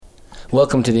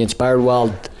Welcome to the Inspired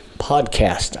Wild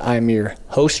podcast. I'm your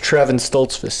host, Trevin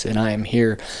Stoltzfus, and I am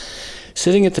here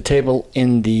sitting at the table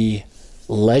in the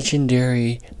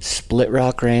legendary Split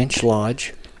Rock Ranch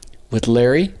Lodge with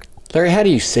Larry. Larry, how do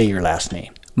you say your last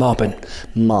name? Maupin.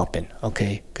 Maupin,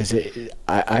 okay, because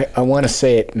I want to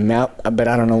say it, but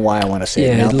I don't know why I want to say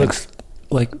it. Yeah, Maupin. it looks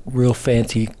like real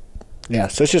fancy. Yeah,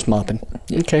 so it's just Maupin.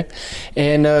 Okay.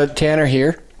 And Tanner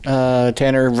here,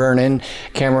 Tanner Vernon,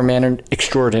 cameraman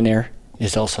extraordinaire,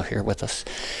 is also here with us.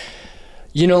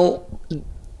 You know,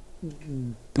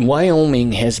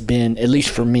 Wyoming has been, at least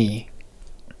for me,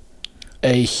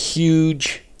 a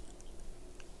huge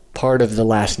part of the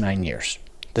last 9 years,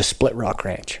 the Split Rock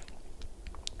Ranch.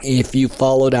 If you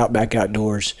followed Outback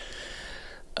Outdoors,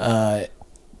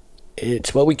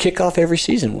 it's what we kick off every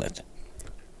season with.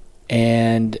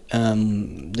 And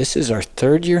this is our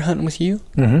third year hunting with you.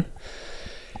 Mm-hmm.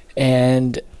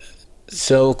 And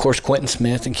so, of course, Quentin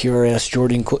Smith and QRS,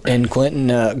 Jordan and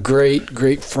Quentin,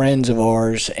 great friends of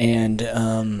ours.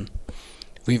 And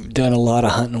we've done a lot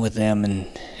of hunting with them. And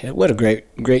what a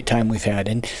great time we've had.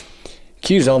 And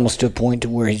Q's almost to a point to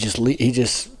where he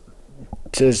just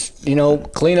says, you know,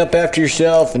 clean up after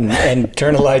yourself and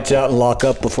turn the lights out and lock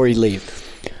up before you leave,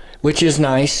 which is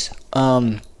nice.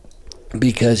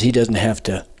 Because he doesn't have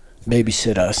to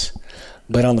babysit us.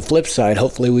 But on the flip side,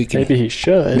 hopefully we can... Maybe he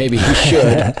should.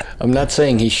 I'm not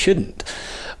saying he shouldn't.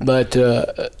 But,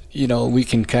 you know, we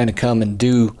can kind of come and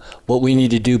do what we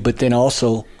need to do, but then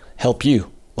also help you.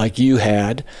 Like you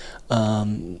had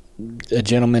a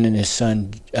gentleman and his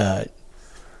son,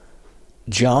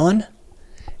 John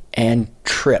and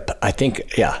Trip. I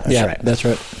think, that's right. That's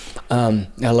right.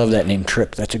 I love that name,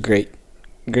 Trip. That's a great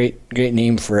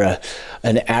name for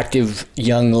an active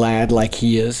young lad like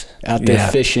he is out there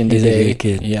fishing today. He's a good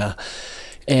kid. Yeah,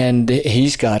 and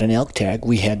he's got an elk tag.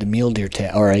 We had the mule deer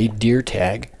tag or a deer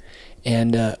tag,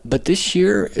 and but this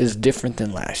year is different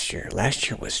than last year. Last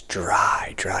year was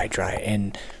dry,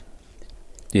 and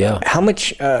how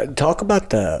much? Talk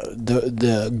about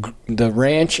the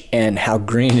ranch and how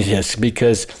green it is,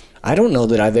 because I don't know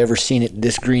that I've ever seen it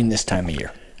this green this time of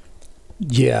year.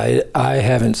 Yeah, I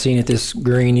haven't seen it this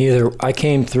green either. I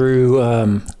came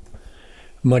through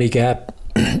Muddy Gap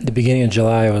at the beginning of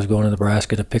July. I was going to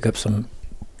Nebraska to pick up some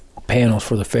panels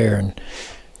for the fair. And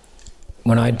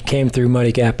when I came through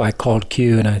Muddy Gap, I called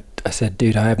Q and I said,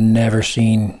 dude, I have never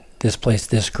seen this place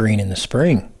this green in the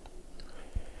spring.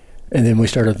 And then we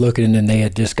started looking, and they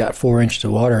had just got 4 inches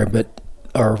of water,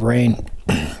 or rain.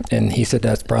 And he said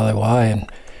that's probably why.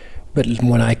 But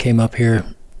when I came up here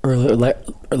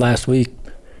last week,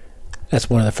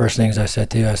 that's one of the first things I said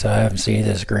too. I said, I haven't seen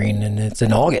this green, and it's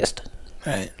in August.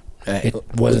 Right. It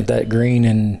wasn't that green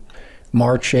in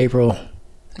March, April,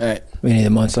 right, any of the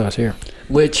months I was here.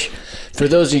 Which, for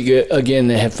those of you, again,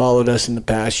 that have followed us in the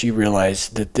past, you realize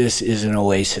that this is an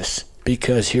oasis,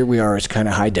 because here we are, it's kind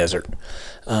of high desert.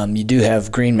 You do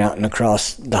have Green Mountain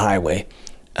across the highway.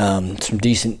 Some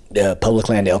decent public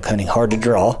land elk hunting, hard to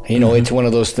draw. You know, It's one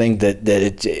of those things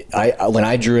that when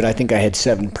I drew it, I think I had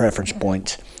 7 preference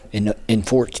points in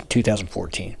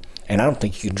 2014, and I don't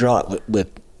think you can draw it with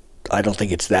I don't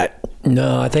think it's that.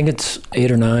 No, I think it's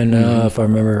 8 or 9 now, if I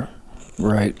remember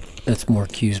right. That's more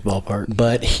Q's ballpark.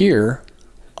 But here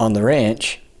on the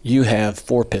ranch, you have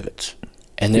 4 pivots,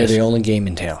 and they're the only game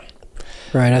in town.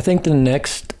 Right. I think the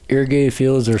next irrigated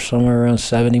fields are somewhere around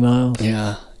 70 miles.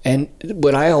 Yeah. And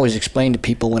what I always explain to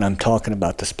people when I'm talking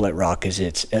about the Split Rock is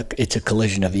it's a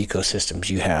collision of ecosystems.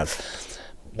 You have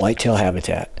whitetail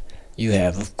habitat. You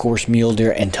have, of course, mule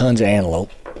deer and tons of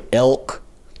antelope, elk,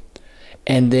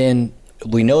 and then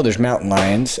we know there's mountain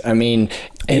lions. I mean,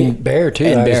 and bear too.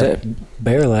 I was at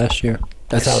bear last year.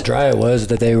 That's how dry it was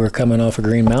that they were coming off of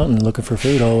Green Mountain looking for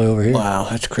food all the way over here. Wow,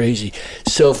 that's crazy.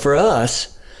 So for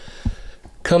us,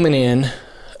 coming in,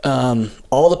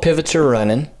 all the pivots are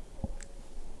running.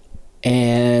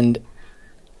 And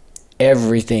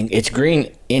everything, it's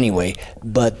green anyway,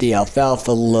 but the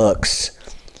alfalfa looks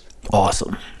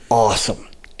awesome.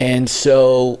 And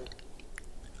so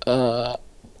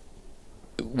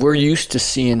we're used to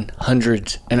seeing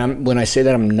hundreds, and when I say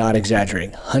that, I'm not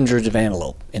exaggerating, hundreds of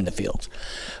antelope in the fields.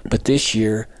 But this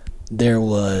year, there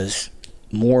was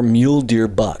more mule deer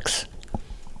bucks.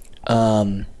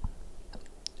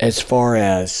 As far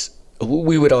as,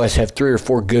 we would always have 3 or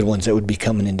 4 good ones that would be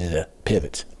coming into the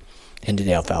pivots, into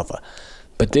the alfalfa.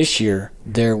 But this year,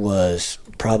 there was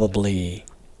probably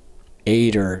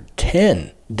 8 or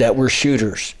 10 that were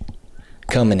shooters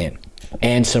coming in,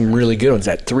 and some really good ones.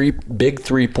 That big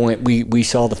 3-point we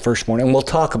saw the first morning, and we'll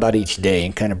talk about each day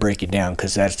and kind of break it down,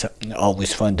 because that's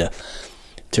always fun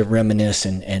to reminisce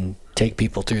and take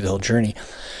people through the whole journey.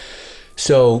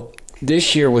 So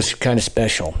this year was kind of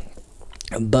special,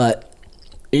 but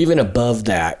even above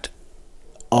that,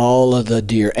 all of the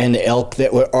deer and the elk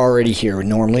that were already here.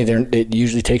 Normally, it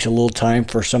usually takes a little time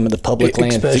for some of the public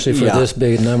land. Especially for this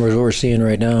big numbers what we're seeing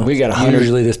right now. We got 100.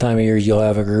 Usually this time of year, you'll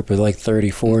have a group of like 30,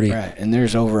 40. Right, and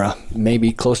there's over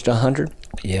maybe close to 100.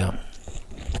 Yeah.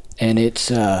 And it's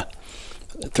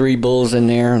 3 bulls in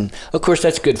there. And, of course,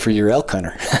 that's good for your elk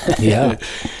hunter. Yeah.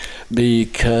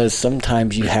 Because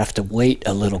sometimes you have to wait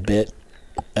a little bit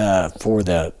for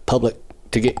the public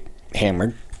to get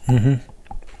hammered. Mm-hmm.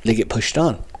 They get pushed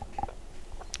on.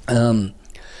 I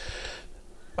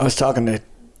was talking to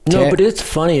No, but it's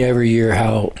funny every year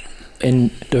how,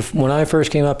 when I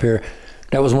first came up here,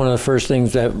 that was one of the first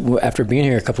things that after being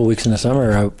here a couple of weeks in the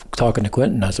summer, I was talking to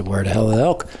Quentin. I said, "Where the hell are the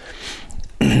elk?"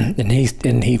 and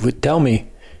he would tell me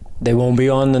they won't be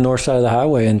on the north side of the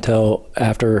highway until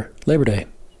after Labor Day.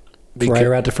 Right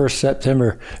around the 1st of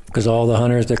September, because all the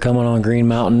hunters they're coming on Green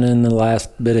Mountain and the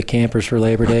last bit of campers for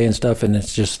Labor Day and stuff, and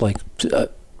it's just like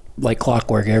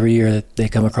clockwork every year that they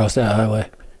come across that highway.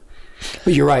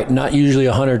 But you're right, not usually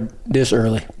 100 this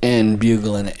early. And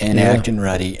bugling and acting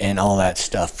ruddy and all that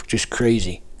stuff, just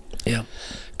crazy. Yeah.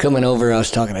 Coming over, I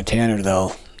was talking to Tanner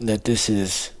though that this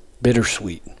is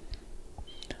bittersweet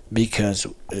because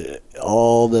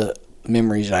all the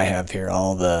memories I have here,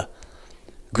 all the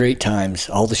great times,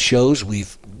 all the shows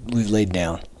we've laid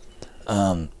down,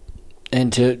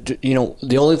 and to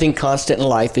the only thing constant in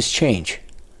life is change.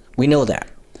 We know that,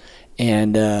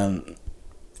 and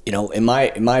in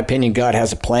my opinion, God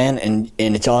has a plan, and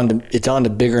it's on to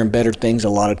bigger and better things a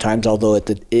lot of times. Although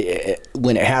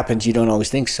when it happens, you don't always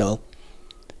think so.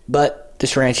 But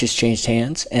this ranch has changed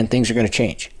hands, and things are going to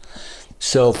change.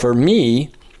 So for me,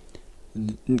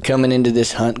 coming into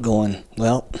this hunt, going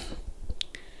well.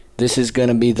 This is going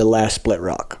to be the last Split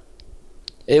Rock.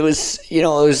 It was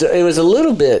a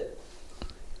little bit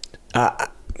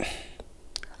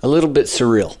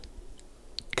surreal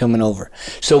coming over.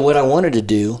 So what I wanted to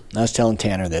do, I was telling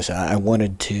Tanner this, I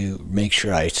wanted to make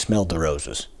sure I smelled the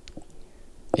roses.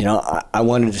 I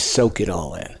wanted to soak it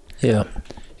all in. Yeah.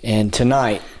 And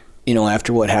tonight,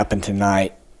 after what happened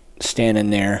tonight,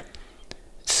 standing there,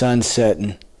 sun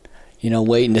setting,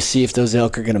 waiting to see if those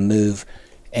elk are going to move.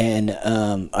 And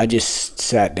I just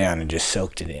sat down and just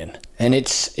soaked it in. And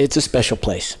it's a special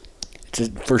place. It's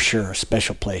for sure a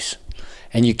special place.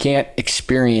 And you can't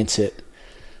experience it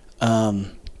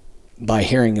by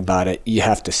hearing about it. You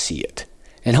have to see it.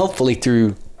 And hopefully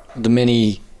through the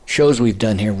many shows we've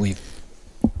done here, we've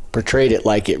portrayed it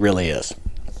like it really is.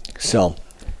 So,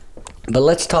 but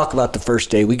let's talk about the first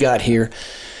day. We got here.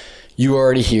 You were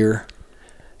already here.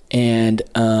 And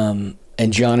John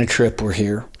and Tripp were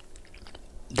here.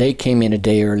 They came in a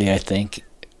day early, I think,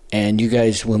 and you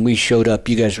guys, when we showed up,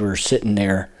 you guys were sitting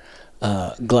there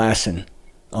glassing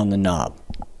on the knob,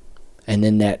 and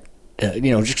then that,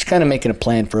 just kind of making a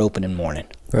plan for opening morning.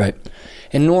 Right.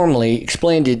 And normally,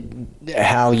 explain to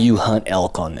how you hunt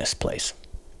elk on this place.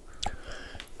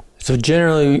 So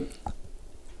generally,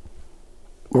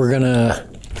 we're going to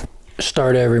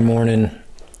start every morning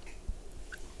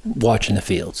watching the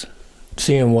fields,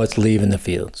 seeing what's leaving the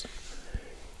fields.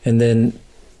 And then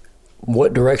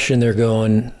what direction they're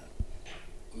going,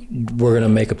 we're going to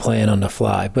make a plan on the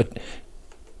fly. But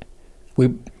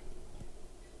the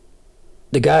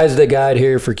guys that guide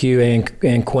here for Q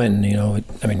and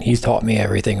Quentin, he's taught me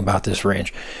everything about this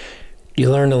ranch.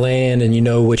 You learn the land and you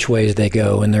know which ways they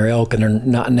go, and they're elk and they're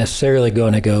not necessarily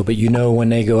going to go, but when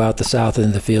they go out the south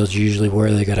into the fields, usually where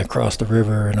they're going to cross the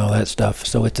river and all that stuff.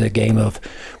 So it's a game of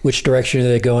which direction are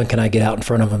they going? Can I get out in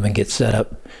front of them and get set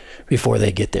up before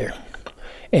they get there?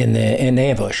 And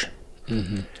ambush.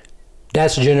 Mm-hmm.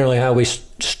 That's generally how we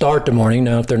start the morning.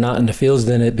 Now, if they're not in the fields,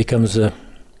 then it becomes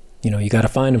you got to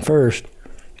find them first.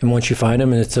 And once you find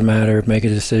them, it's a matter of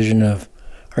making a decision of,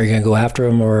 are you going to go after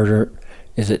them, or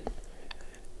is it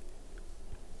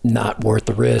not worth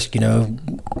the risk?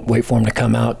 Wait for them to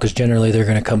come out, because generally they're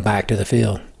going to come back to the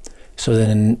field. So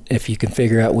then if you can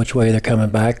figure out which way they're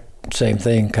coming back, same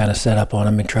thing, kind of set up on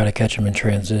them and try to catch them in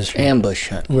transition. Ambush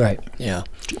hunt. Right. Yeah.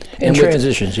 And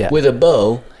transitions, yeah. With a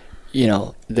bow,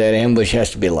 that ambush has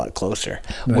to be a lot closer.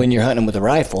 Right. When you're hunting with a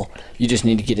rifle, you just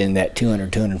need to get in that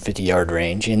 200, 250 yard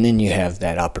range, and then you have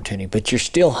that opportunity. But you're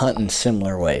still hunting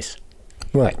similar ways.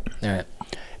 Right. All right.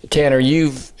 Tanner,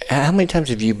 how many times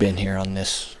have you been here on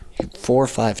this? 4 or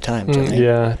 5 times, I think.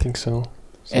 Yeah, I think so.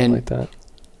 Something like that.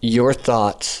 Your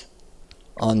thoughts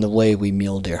on the way we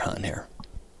mule deer hunt here?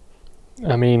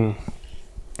 I mean,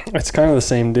 it's kind of the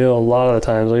same deal a lot of the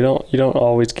times. You don't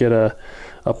always get a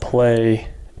play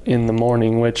in the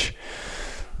morning, which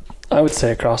I would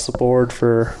say across the board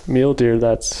for mule deer,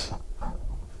 that's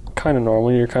kind of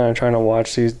normal. You're kind of trying to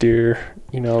watch these deer,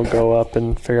 go up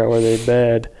and figure out where they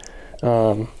bed.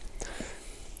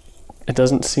 It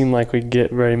doesn't seem like we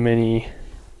get very many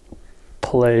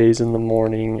plays in the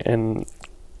morning, and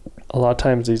a lot of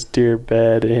times these deer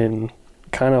bed in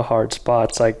kind of hard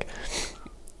spots. Like,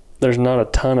 there's not a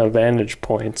ton of vantage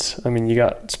points. I mean, you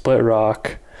got split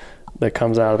rock that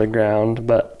comes out of the ground,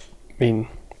 but I mean,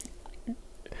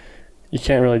 you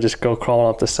can't really just go crawling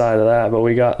up the side of that. But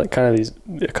we got like kind of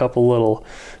a couple little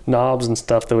knobs and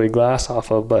stuff that we glass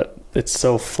off of, but it's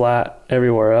so flat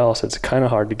everywhere else. It's kind of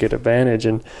hard to get advantage,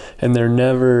 and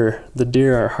the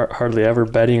deer are hardly ever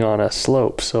bedding on a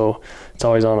slope, so it's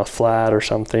always on a flat or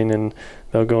something, and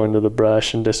they'll go into the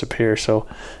brush and disappear. So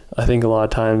I think a lot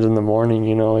of times in the morning,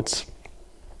 it's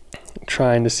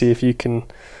trying to see if you can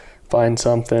find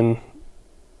something,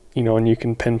 and you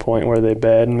can pinpoint where they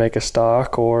bed and make a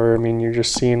stock, or, I mean, you're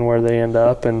just seeing where they end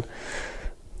up. And,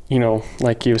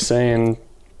 like you were saying,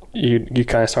 you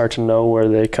kind of start to know where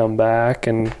they come back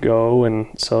and go. And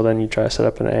so then you try to set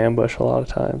up an ambush a lot of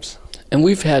times. And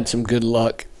we've had some good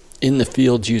luck in the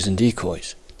fields using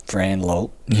decoys for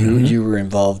antelope. You were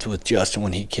involved with Justin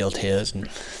when he killed his.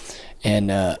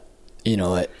 And in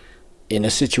a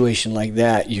situation like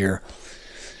that, you're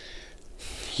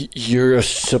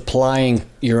supplying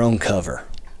your own cover,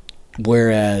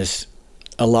 whereas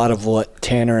a lot of what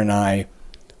Tanner and I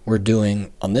were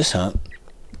doing on this hunt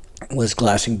was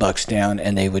glassing bucks down,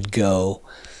 and they would go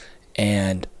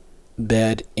and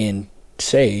bed in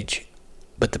sage,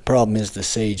 but the problem is the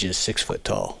sage is 6 foot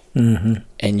tall,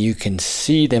 and you can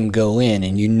see them go in,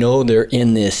 and they're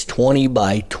in this 20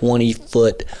 by 20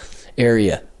 foot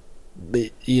area, but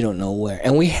you don't know where.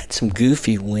 And we had some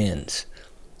goofy winds.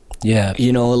 Yeah.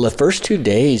 The first 2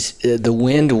 days, the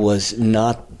wind was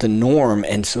not the norm.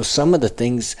 And so some of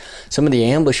the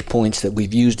ambush points that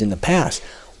we've used in the past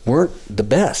weren't the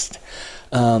best.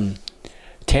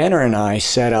 Tanner and I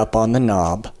set up on the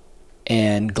knob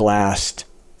and glassed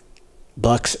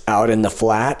bucks out in the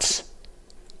flats,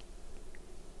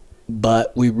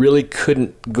 but we really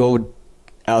couldn't go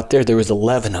out there. There was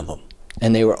 11 of them,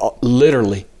 and they were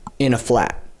literally in a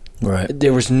flat. Right.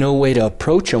 There was no way to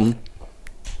approach them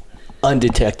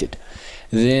undetected.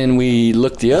 Then we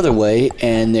looked the other way,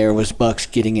 and there was bucks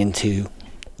getting into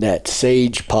that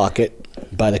sage pocket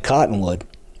by the cottonwood.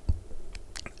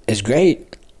 It's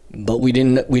great, but we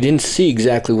didn't see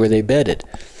exactly where they bedded.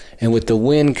 And with the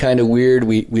wind kind of weird,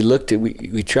 we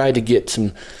tried to get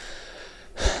some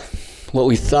what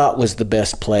we thought was the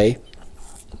best play,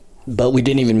 but we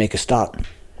didn't even make a stock.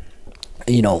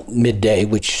 Midday,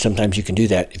 which sometimes you can do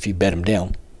that if you bed them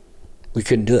down. We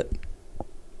couldn't do it.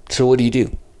 So what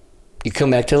do? You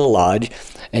come back to the lodge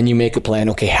and you make a plan.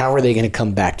 Okay, how are they going to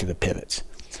come back to the pivots?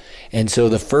 And so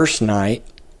the first night,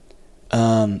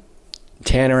 Tanner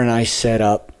and I set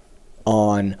up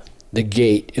on the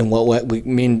gate. And what we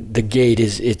mean, the gate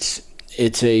is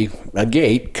it's a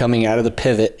gate coming out of the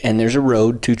pivot, and there's a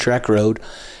road, 2-track road,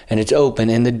 and it's open,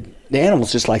 and the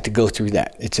animals just like to go through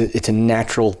that. It's a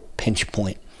natural pinch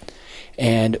point.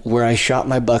 And where I shot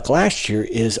my buck last year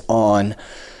is on.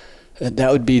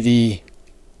 That would be the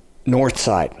north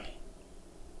side.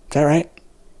 Is that right?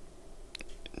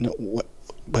 No,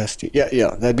 west.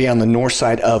 Yeah. That'd be on the north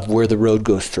side of where the road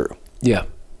goes through. Yeah.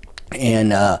 And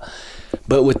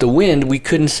but with the wind, we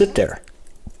couldn't sit there.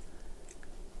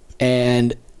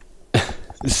 And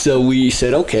so we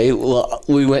said, okay, well,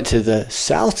 we went to the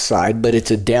south side, but it's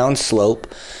a downslope.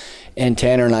 And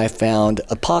Tanner and I found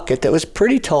a pocket that was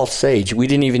pretty tall sage. We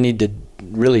didn't even need to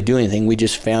really do anything. We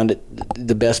just found it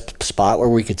the best spot where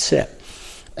we could sit.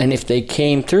 And if they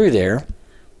came through there,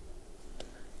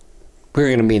 we were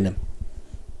going to be in them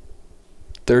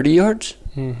 30 yards.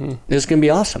 It was going to be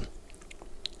awesome.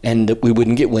 And we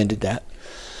wouldn't get winded that.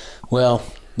 Well,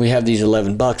 we have these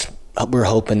 11 bucks. We're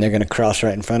hoping they're going to cross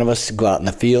right in front of us to go out in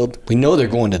the field. We know they're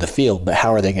going to the field, but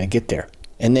how are they going to get there?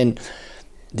 And then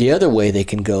the other way they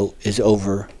can go is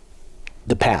over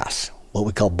the pass, what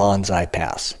we call Bonsai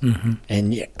Pass.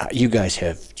 And you guys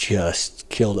have just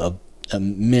killed an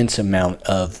immense amount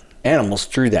of animals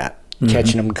through that,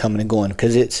 catching them coming and going,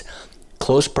 because it's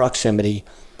close proximity.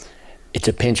 It's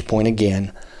a pinch point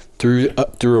again through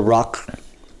a rock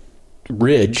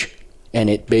ridge, and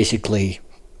it basically,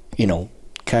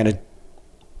 kind of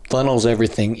funnels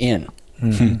everything in.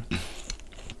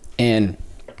 And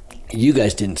you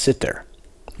guys didn't sit there.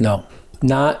 No,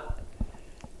 not.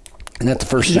 Not the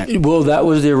first night. Well, that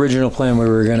was the original plan. We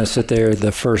were going to sit there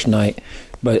the first night,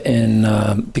 but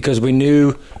because we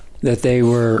knew that they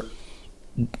were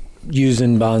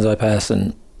using Bonsai Pass,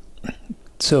 and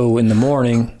so in the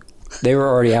morning they were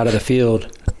already out of the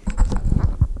field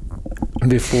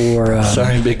before.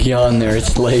 Sorry, big yawn there.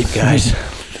 It's late, guys.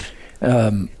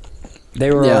 They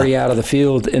were already out of the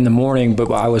field in the morning, but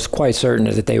I was quite certain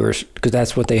that they were, because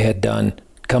that's what they had done,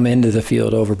 come into the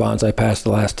field over Bonsai Pass the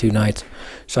last 2 nights.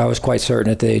 So I was quite certain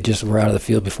that they just were out of the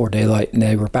field before daylight, and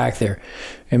they were back there.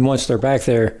 And once they're back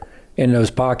there in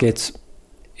those pockets,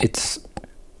 it's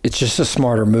just a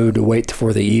smarter move to wait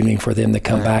for the evening for them to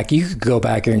come back. You could go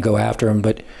back here and go after them,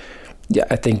 but yeah,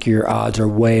 I think your odds are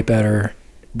way better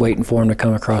waiting for them to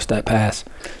come across that pass.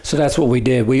 So that's what we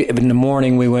did. In the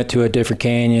morning, we went to a different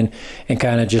canyon and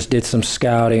kind of just did some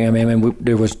scouting. I mean,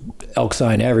 there was elk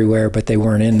sign everywhere, but they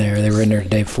weren't in there. They were in there the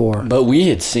day before. But we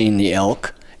had seen the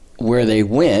elk where they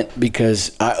went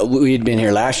because we had been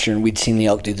here last year and we'd seen the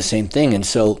elk do the same thing. And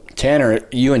so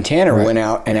you and Tanner went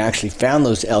out and actually found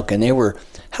those elk, and they were,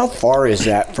 how far is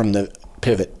that from the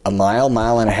pivot? A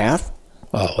mile and a half?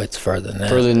 Oh, it's further than that.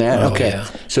 Further than that? Oh, Okay. yeah.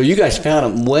 So you guys found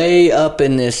them way up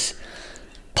in this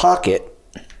pocket,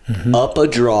 up a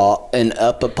draw and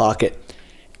up a pocket.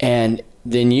 And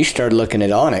then you started looking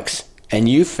at Onyx, and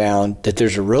you found that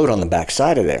there's a road on the back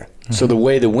side of there. So the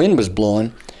way the wind was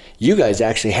blowing, you guys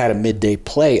actually had a midday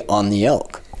play on the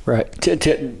elk. Right.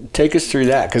 Take us through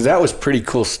that, because that was pretty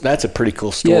cool. That's a pretty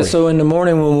cool story. Yeah, so in the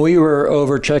morning when we were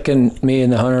over checking, me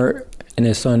and the hunter and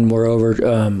his son were over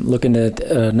looking at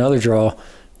another draw,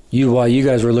 while you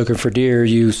guys were looking for deer,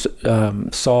 you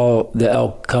saw the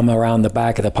elk come around the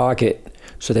back of the pocket.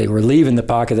 So they were leaving the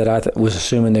pocket that I was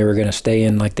assuming they were going to stay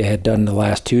in like they had done the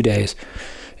last 2 days.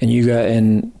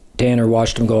 And Tanner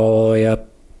watched them go all the way up,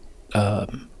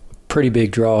 pretty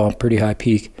big draw, pretty high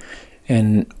peak.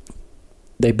 And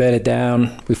they bedded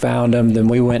down. We found them. Then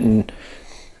we went and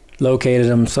located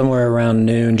them somewhere around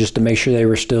noon just to make sure they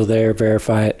were still there,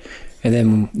 verify it. And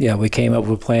then, we came up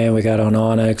with a plan. We got on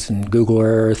Onyx and Google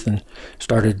Earth and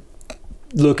started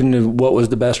looking to what was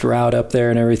the best route up there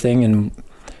and everything. And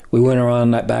we went around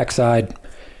that backside,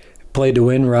 played the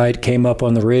wind right, came up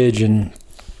on the ridge and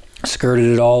skirted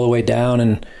it all the way down.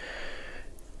 And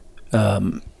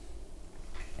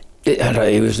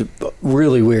it was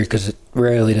really weird because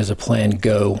rarely does a plan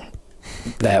go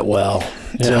that well.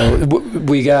 Yeah.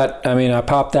 So I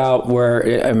popped out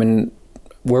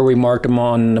where we marked them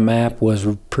on the map was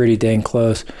pretty dang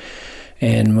close.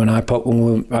 And when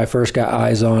I first got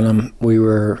eyes on them, we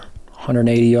were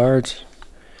 180 yards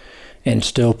and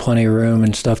still plenty of room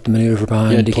and stuff to maneuver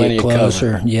behind to get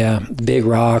closer. Yeah, big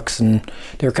rocks, and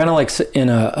they were kind of like in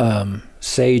a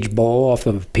sage bowl off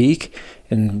of a peak,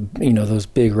 and those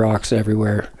big rocks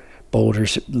everywhere,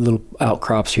 boulders, little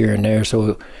outcrops here and there.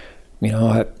 So,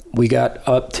 we got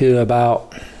up to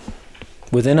about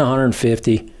within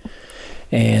 150.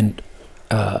 And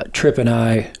Tripp and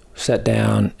I sat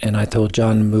down, and I told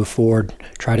John to move forward,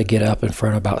 try to get up in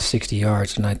front of about 60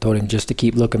 yards. And I told him just to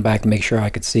keep looking back to make sure I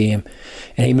could see him.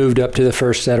 And he moved up to the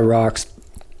first set of rocks,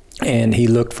 and he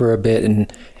looked for a bit,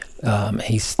 and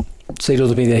he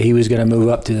signaled to me that he was going to move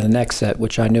up to the next set,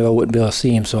 which I knew I wouldn't be able to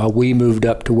see him. So we moved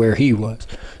up to where he was.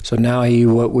 So now we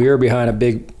were behind a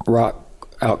big rock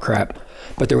outcrop,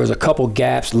 but there was a couple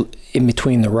gaps in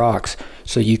between the rocks,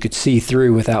 so you could see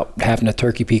through without having to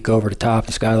turkey peek over the top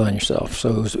and skyline yourself. So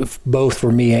it was both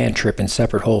for me and Tripp in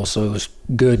separate holes, so it was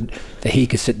good that he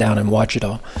could sit down and watch it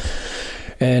all.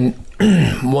 And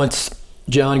once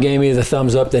John gave me the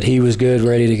thumbs up that he was good,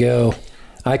 ready to go,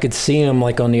 I could see him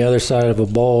like on the other side of a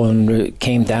bowl, and it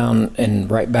came down and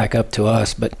right back up to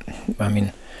us. But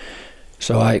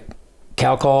so I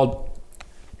cow called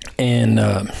and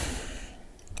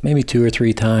maybe 2 or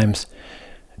 3 times,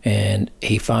 and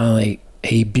he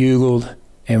bugled,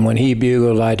 and when he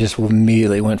bugled, I just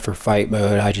immediately went for fight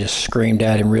mode. I just screamed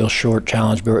at him real short,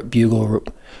 challenge bugle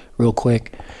real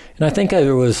quick. And I think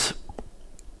there was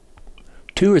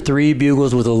 2 or 3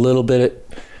 bugles with a little bit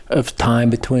of time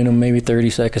between them, maybe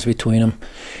 30 seconds between them.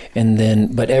 And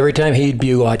then, but every time he'd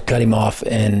bugle, I'd cut him off.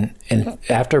 And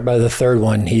after by the third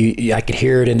one, I could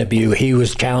hear it in the bugle. He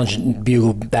was challenging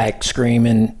bugle back,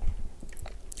 screaming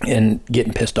and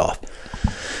getting pissed off.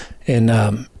 And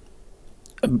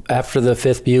after the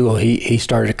 5th bugle, he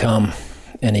started to come,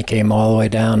 and he came all the way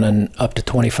down and up to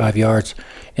 25 yards.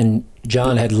 And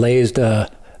John had lazed a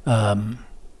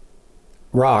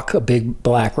rock, a big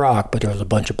black rock, but there was a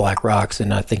bunch of black rocks,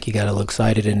 and I think he got a little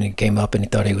excited, and he came up and he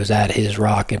thought he was at his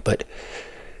rock, but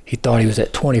he thought he was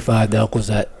at 25. The elk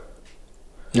was at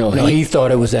he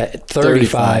thought it was at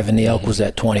 35 and the elk was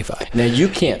at 25. Now you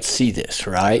can't see this,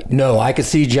 right? No, I could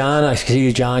see John. I could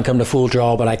see John come to full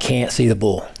draw, but I can't see the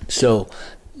bull. So,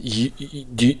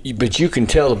 but you can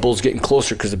tell the bull's getting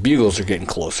closer because the bugles are getting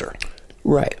closer.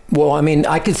 Right. Well, I mean,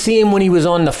 I could see him when he was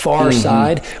on the far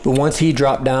side, but once he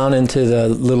dropped down into the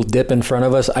little dip in front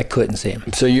of us, I couldn't see him.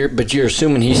 So you're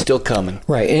assuming he's still coming.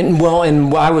 Right. And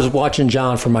I was watching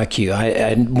John for my cue.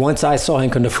 Once I saw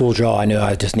him come to full draw, I knew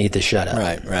I just need to shut up.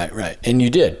 Right. And you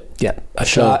did. Yeah. I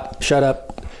shut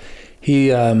up.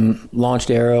 He launched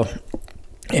arrow,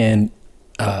 and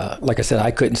like I said,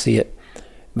 I couldn't see it,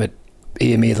 but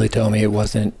he immediately told me it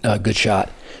wasn't a good shot.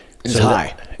 It was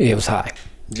high. It was high.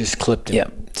 Just clipped it. Yeah.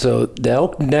 So the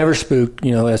elk never spooked.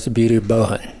 That's the beauty of bow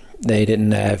hunting. They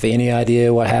didn't have any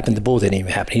idea what happened. The bull didn't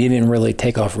even happen. He didn't really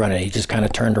take off running. He just kind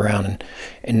of turned around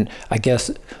and I guess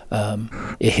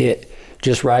it hit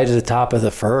just right at the top of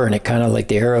the fur, and it kind of like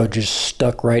the arrow just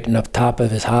stuck right in the top of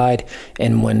his hide.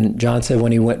 And when John said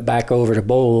when he went back over to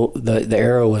bull, the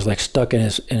arrow was like stuck in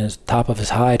his top of his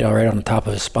hide, all right on the top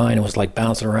of his spine. It was like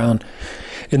bouncing around,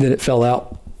 and then it fell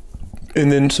out.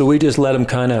 And then so we just let him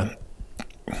kind of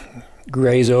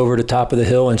graze over the top of the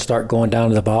hill and start going down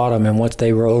to the bottom. And once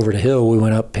they were over the hill, we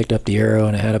went up, picked up the arrow,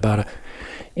 and it had about 1.5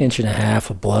 inches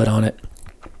of blood on it.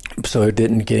 So it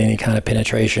didn't get any kind of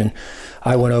penetration.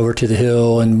 I went over to the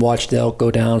hill and watched the elk go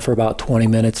down for about 20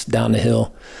 minutes down the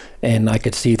hill, and I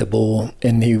could see the bull,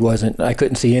 and I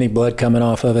couldn't see any blood coming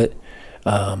off of it.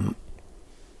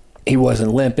 He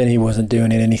wasn't limping. He wasn't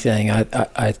doing anything.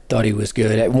 I thought he was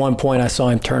good. At one point, I saw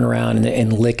him turn around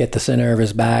and lick at the center of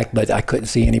his back, but I couldn't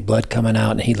see any blood coming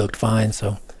out, and he looked fine.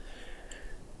 So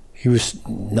he was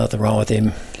nothing wrong with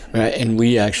him. Right, and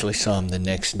we actually saw him the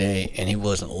next day, and he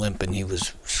wasn't limping. He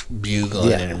was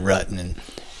bugling and rutting, and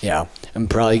and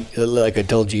probably, like I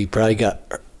told you, he probably got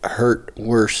hurt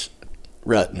worse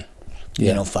rutting,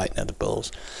 fighting other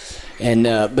bulls. And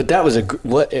but that was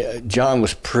John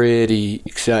was pretty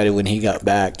excited when he got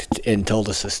back and told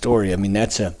us the story. I mean,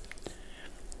 that's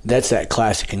that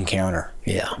classic encounter.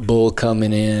 Yeah, bull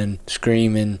coming in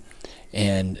screaming,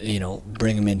 and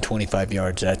bring him in 25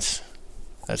 yards.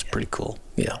 That's pretty cool.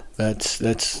 Yeah, that's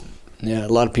a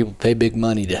lot of people pay big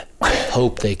money to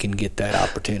hope they can get that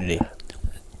opportunity.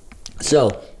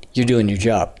 So you're doing your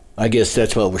job. I guess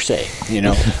that's what we're saying.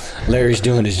 Larry's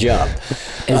doing his job.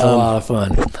 It's a lot of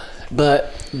fun.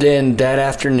 But then that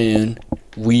afternoon,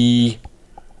 we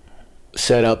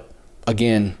set up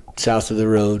again south of the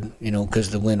road,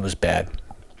 because the wind was bad.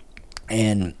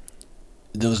 And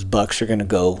those bucks are going to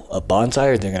go up Bonsai,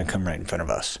 or they're going to come right in front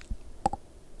of us.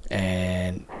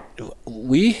 And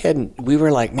we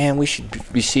were like, man, we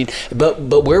should be seen. But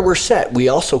where we're set, we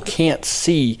also can't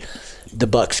see the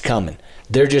bucks coming.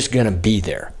 They're just going to be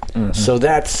there. Mm-hmm. So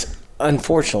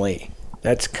unfortunately,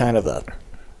 that's kind of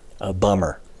a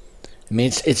bummer. I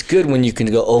mean, it's good when you can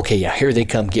go, okay, yeah, here they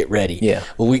come, get ready. Yeah.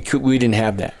 Well, we didn't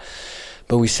have that,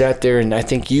 but we sat there, and I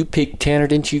think you peeked, Tanner,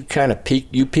 didn't you? Kind of peek.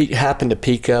 You happened to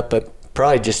peek up, but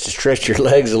probably just to stretch your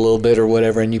legs a little bit or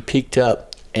whatever, and you peeked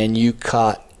up and you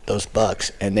caught those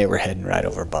bucks, and they were heading right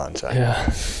over Bonsai.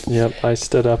 Yeah. Yep. I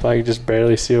stood up. I could just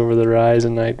barely see over the rise,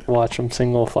 and I watched them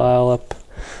single file up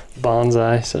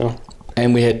Bonsai. So.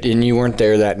 And you weren't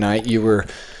there that night. You were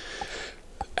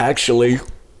actually.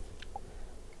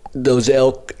 Those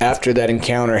elk, after that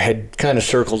encounter, had kind of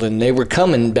circled, and they were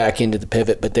coming back into the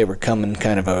pivot, but they were coming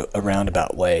kind of a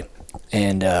roundabout way.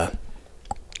 And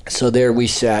so there we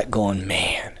sat going,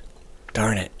 man,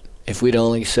 darn it, if we'd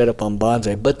only set up on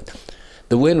Bonsai. But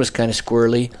the wind was kind of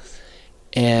squirrely,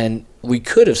 and we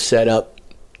could have set up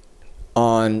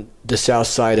on the south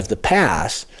side of the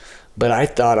pass, but I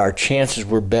thought our chances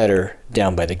were better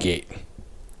down by the gate.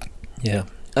 Yeah.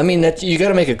 I mean, you got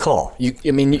to make a call.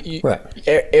 Right.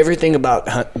 Everything about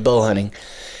bow hunting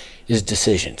is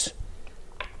decisions,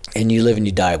 and you live and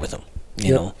you die with them.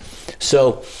 You know,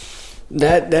 so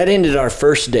that ended our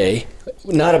first day.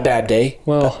 Not a bad day.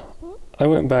 Well, I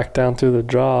went back down through the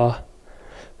draw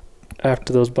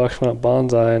after those bucks went up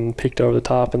Bonsai and peeked over the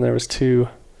top, and there was 2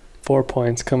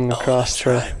 4-points coming across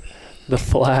the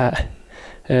flat.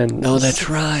 And that's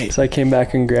right. So I came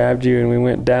back and grabbed you, and we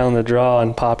went down the draw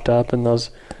and popped up, and those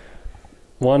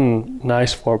one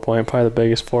nice 4-point, probably the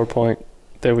biggest 4-point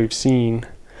that we've seen,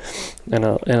 and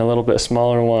a little bit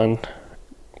smaller one.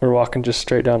 We're walking just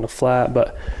straight down the flat,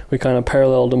 but we kind of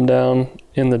paralleled them down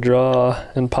in the draw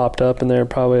and popped up, and they were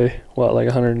probably, like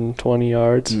 120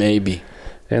 yards? Maybe.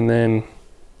 And then,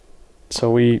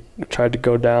 so we tried to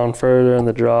go down further in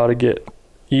the draw to get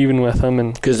even with them,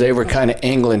 and because they were kind of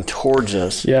angling towards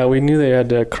us. Yeah, we knew they had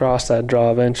to cross that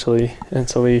draw eventually, and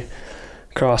so we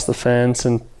crossed the fence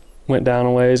and went down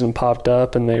a ways and popped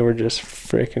up, and they were just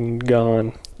freaking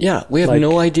gone. Yeah, we have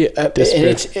no idea. And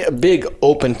it's a big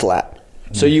open flat,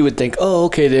 so you would think, oh,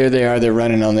 okay, there they are. They're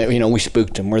running on there. We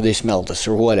spooked them, or they smelled us,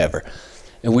 or whatever.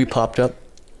 And we popped up.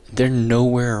 They're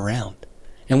nowhere around.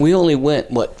 And we only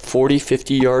went, 40,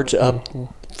 50 yards up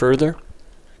further?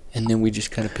 And then we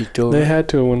just kind of peeked over. They had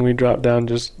to, when we dropped down,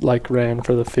 just like ran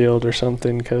for the field or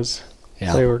something because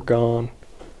they were gone.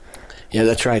 Yeah,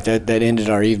 that's right. That ended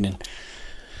our evening.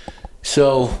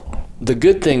 So the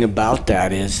good thing about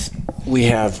that is we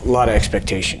have a lot of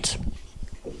expectations.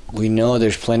 We know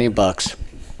there's plenty of bucks.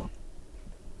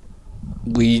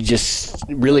 We just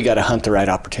really got to hunt the right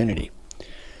opportunity.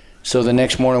 So the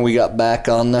next morning we got back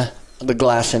on the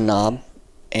glass and knob,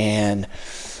 and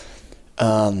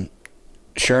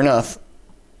sure enough,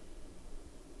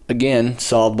 again,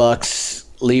 saw bucks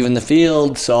leaving the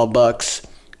field, saw bucks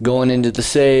going into the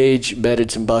sage,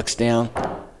 bedded some bucks down.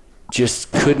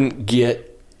 Just couldn't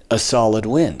get a solid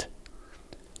wind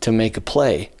to make a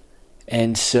play.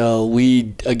 And so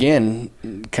we, again,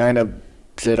 kind of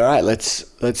said, all right, let's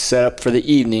set up for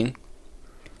the evening.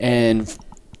 And,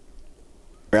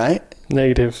 right?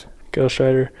 Negative, Ghost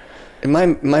Rider. Am I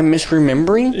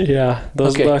misremembering? Yeah,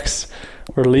 those bucks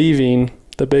were leaving.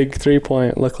 The big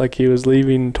 3-point looked like he was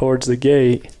leaving towards the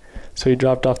gate. So he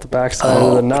dropped off the backside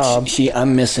of the knob. See,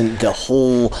 I'm missing the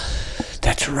whole...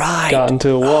 That's right. Got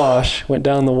into a wash, went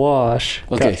down the wash.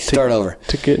 Okay, start over.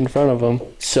 To get in front of him.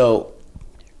 So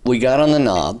we got on the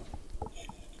knob,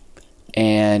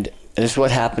 and this is what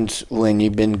happens when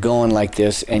you've been going like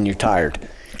this and you're tired.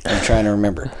 I'm trying to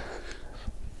remember.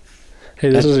 Hey,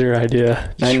 this was your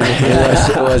idea. I know,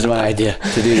 it was my idea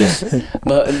to do this.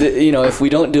 But, if we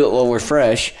don't do it while we're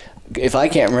fresh... If I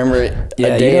can't remember it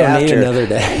a day after, need another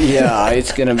day. Yeah,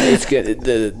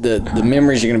 the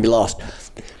memories are gonna be lost.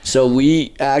 So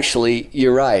we actually,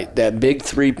 you're right, that big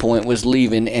 3-point was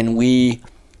leaving, and we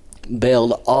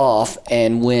bailed off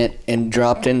and went and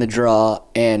dropped in the draw,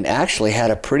 and actually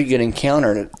had a pretty good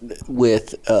encounter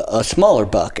with a smaller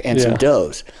buck and some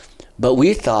does. But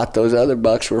we thought those other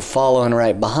bucks were following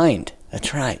right behind.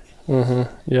 That's right.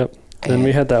 Yep. Then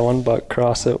we had that one buck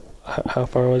cross it. How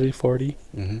far was he? 40.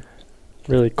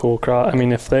 Really cool cross. I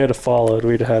mean, if they had followed,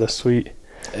 we'd have had a sweet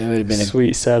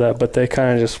setup. But they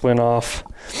kind of just went off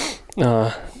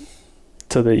to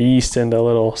the east into a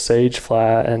little sage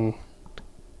flat, and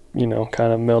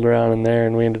kind of milled around in there.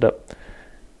 And we ended up,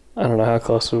 I don't know how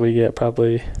close did we get.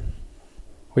 Probably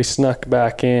we snuck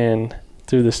back in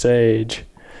through the sage,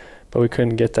 but we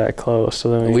couldn't get that close. So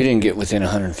then we didn't get within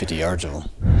 150 yards of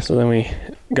them. So then we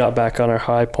got back on our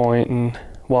high point and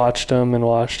watched them, and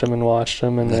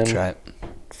That's then right.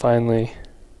 Finally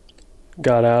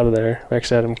got out of there. We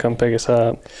actually had him come pick us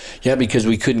up. Yeah, because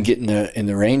we couldn't get in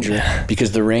the Ranger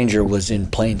because the Ranger was in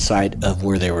plain sight of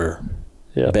where they were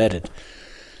bedded.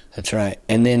 That's right.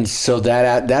 And then so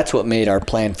that's what made our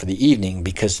plan for the evening,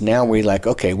 because now we're like,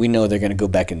 okay, we know they're going to go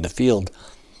back in the field.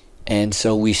 And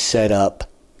so we set up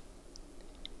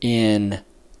in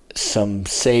some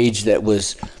sage that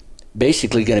was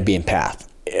basically going to be in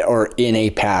a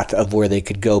path of where they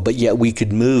could go, but yet we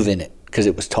could move in it because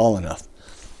it was tall enough.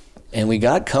 And we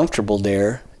got comfortable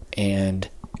there, and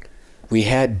we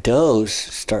had does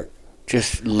start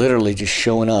just literally just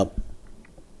showing up.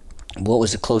 What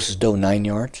was the closest doe? 9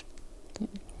 yards?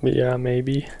 Yeah,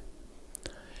 maybe.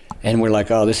 And we're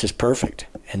like, oh, this is perfect.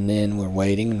 And then we're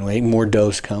waiting and waiting. More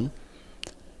does come.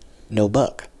 No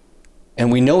buck.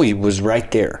 And we know he was right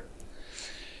there.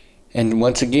 And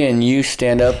once again, you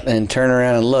stand up and turn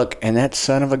around and look, and that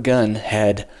son of a gun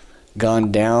had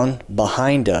gone down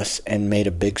behind us and made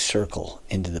a big circle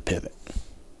into the pivot.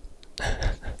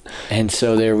 And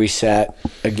so there we sat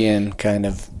again, kind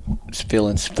of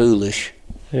feeling foolish.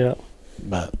 Yeah.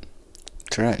 But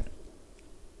that's right.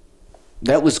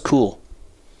 That was cool.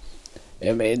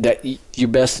 I mean,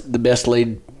 the best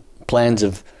laid plans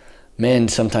of men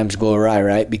sometimes go awry,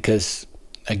 right? Because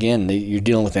again, you're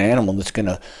dealing with an animal that's going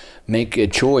to make a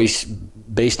choice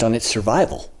based on its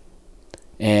survival,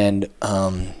 and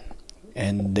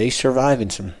they survive in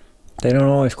some. They don't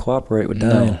always cooperate with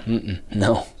dying.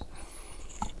 No.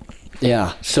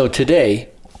 Yeah. So today,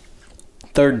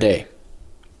 third day,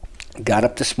 got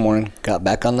up this morning, got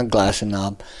back on the glass and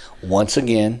knob once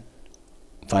again,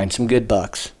 find some good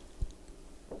bucks,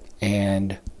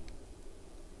 and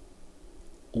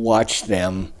watch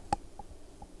them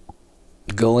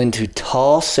go into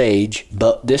tall sage,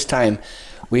 but this time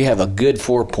we have a good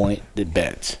 4-point that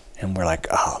beds, and we're like,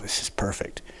 oh, this is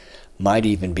perfect. Might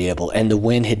even be able, and the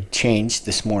wind had changed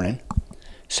this morning,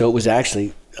 so it was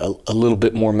actually a little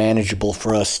bit more manageable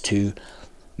for us to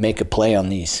make a play on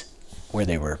these where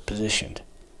they were positioned.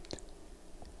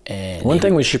 And one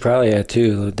thing we should probably add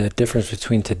too, the difference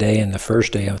between today and the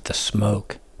first day with the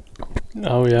smoke.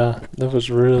 Oh yeah, that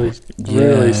was really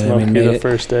smoky the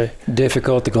first day.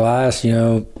 Difficult. The glass,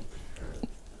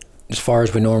 as far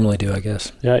as we normally do, I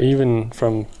guess. Yeah, even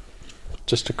from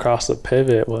just across the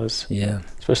pivot was, Yeah.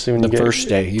 especially when The you get first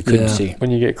day you couldn't Yeah. see.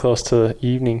 when you get close to the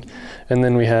evening, and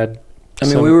then we had. I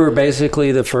mean, we were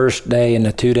basically the first day and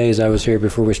the 2 days I was here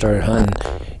before we started hunting,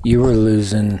 you were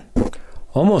losing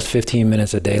almost 15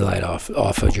 minutes of daylight off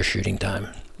of your shooting time.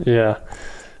 Yeah,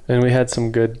 and we had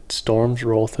some good storms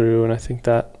roll through, and I think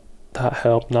that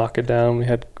helped knock it down. We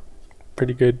had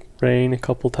pretty good rain a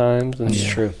couple times, and That's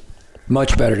true.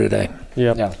 Much better today.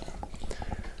 yep. Yeah.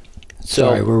 So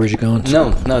Sorry, where was you going?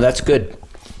 no, that's good.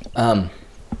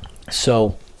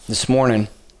 So this morning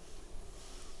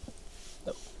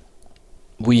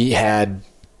we had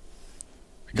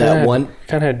that one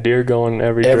kind of had deer going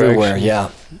everywhere. direction. Yeah.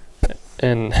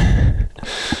 And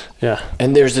yeah,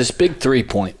 And there's this big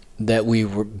 3-point that we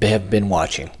have been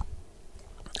watching.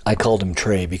 I called him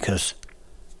Trey because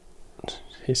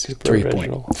he's super 3-point,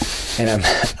 original. and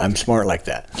I'm smart like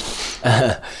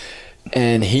that.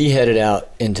 And he headed out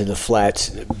into the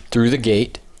flats through the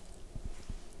gate,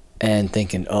 and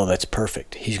thinking, "Oh, that's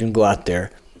perfect. He's gonna go out there."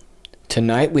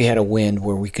 Tonight we had a wind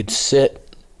where we could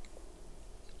sit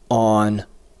on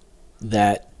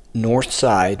that north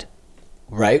side,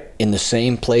 right in the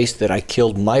same place that I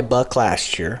killed my buck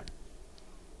last year,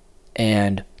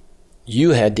 and you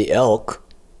had the elk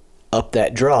up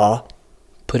that draw,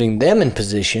 putting them in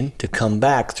position to come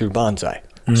back through Bonsai.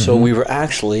 So we were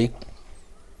actually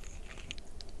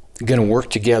going to work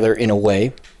together in a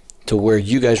way to where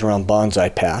you guys were on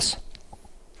Bonsai Pass,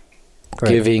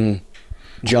 Right. giving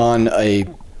John a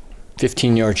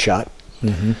 15-yard shot.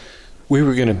 Mm-hmm. We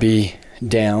were going to be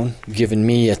down, giving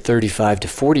me a 35 to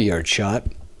 40-yard shot,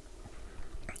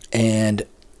 and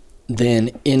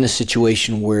then in a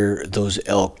situation where those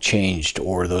elk changed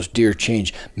or those deer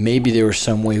changed, maybe there was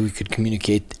some way we could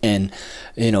communicate and,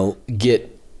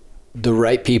 get the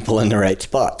right people in the right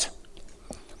spots.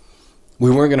 We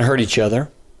weren't going to hurt each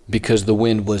other because the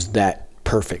wind was that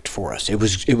perfect for us. It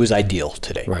was ideal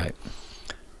today. Right.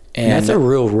 And that's a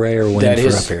real rare wind that for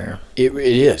is, up here. It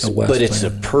is, A west but it's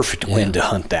wind. a perfect wind to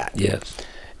hunt that. Yes.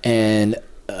 And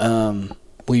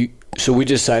we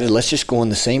decided, let's just go in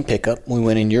the same pickup. We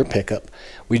went in your pickup.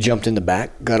 We jumped in the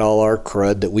back, got all our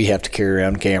crud that we have to carry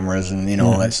around, cameras and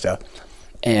all that stuff.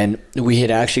 And we had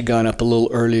actually gone up a little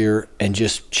earlier and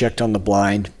just checked on the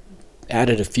blind,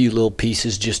 added a few little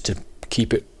pieces just to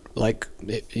keep it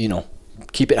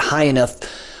keep it high enough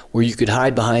where you could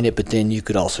hide behind it, but then you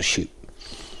could also shoot.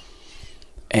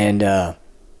 And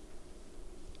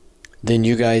then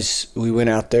we went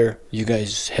out there. You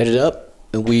guys headed up,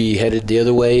 and we headed the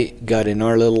other way, got in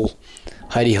our little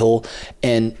hidey hole.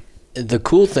 And the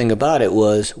cool thing about it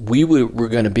was we were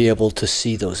going to be able to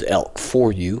see those elk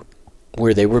for you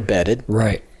where they were bedded,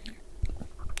 Right.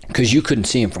 because you couldn't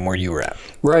see them from where you were at.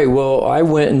 Right. Well, I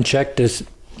went and checked this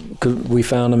because we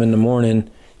found them in the morning,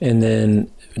 and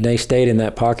then they stayed in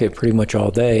that pocket pretty much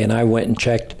all day. And I went and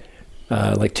checked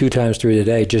like 2 times through the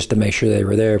day just to make sure they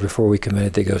were there before we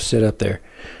committed to go sit up there.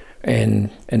 And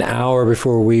an hour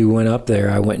before we went up there,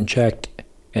 I went and checked,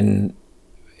 and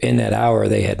in that hour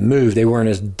they had moved. They weren't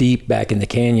as deep back in the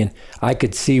canyon. I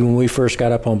could see when we first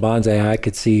got up on Bonsai, I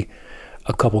could see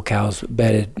a couple cows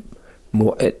bedded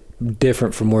more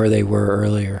different from where they were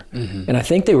earlier. Mm-hmm. And I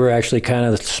think they were actually kind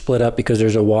of split up because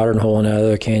there's a watering hole in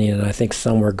another canyon, and I think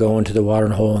some were going to the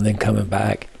watering hole and then coming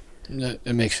back.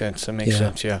 It makes sense. That makes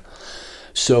sense, yeah.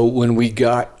 So when we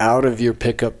got out of your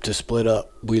pickup to split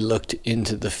up, we looked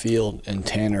into the field, and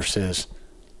Tanner says,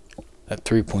 that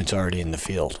 3-point's already in the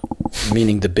field,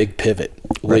 meaning the big pivot,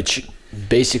 which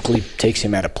basically takes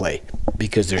him out of play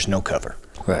because there's no cover.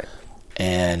 Right.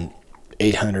 And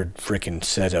 800 freaking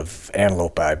set of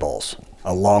antelope eyeballs,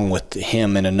 along with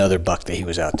him and another buck that he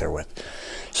was out there with.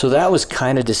 So that was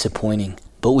kind of disappointing.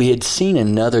 But we had seen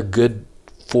another good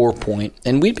 4-point,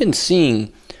 and we'd been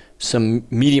seeing some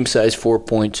medium-sized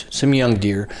 4-points, some young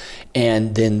deer,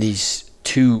 and then these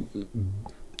 2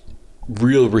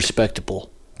 real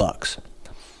respectable bucks.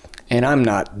 And I'm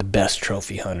not the best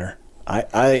trophy hunter.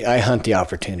 I hunt the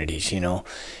opportunities,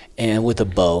 and with a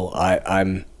bow,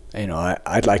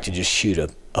 I'd like to just shoot a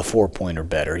 4-point or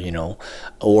better,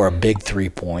 or a big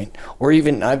 3-point, or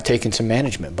even I've taken some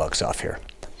management bucks off here.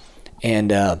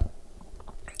 And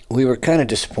we were kind of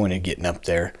disappointed getting up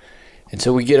there. And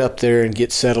so we get up there and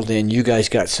get settled in. You guys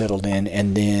got settled in.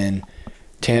 And then,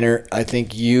 Tanner, I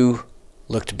think you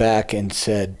looked back and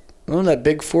said, well, that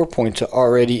big 4-point's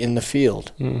already in the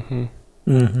field. Mm-hmm.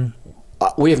 Mm-hmm.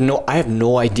 I have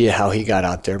no idea how he got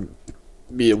out there.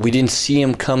 We didn't see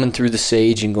him coming through the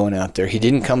sage and going out there. He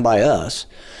didn't come by us,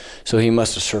 so he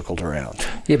must have circled around.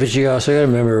 Yeah, but you also got to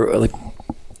remember, like,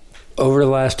 over the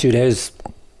last 2 days,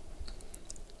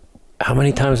 How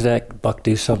many times did that buck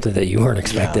do something that you weren't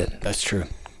expecting? Yeah, that's true.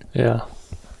 Yeah.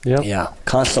 Yep. Yeah,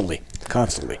 constantly.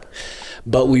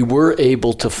 But we were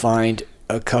able to find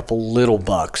a couple little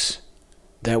bucks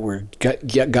that were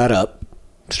got up,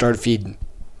 started feeding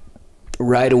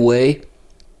right away.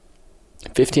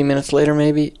 15 minutes later,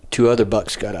 maybe 2 other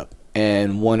bucks got up,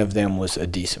 and one of them was a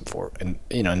decent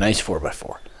nice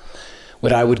 4x4,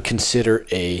 what I would consider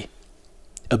a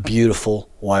beautiful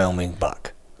Wyoming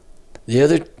buck. The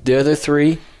other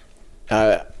 3,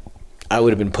 I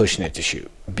would have been pushing it to shoot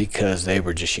because they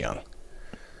were just young.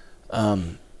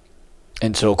 And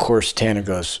so of course Tanner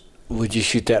goes, "Would you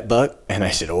shoot that buck?" And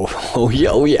I said,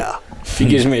 "Oh yeah. If he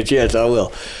gives me a chance, I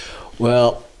will."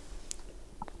 Well,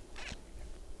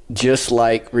 just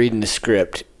like reading the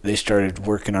script, they started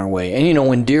working our way. And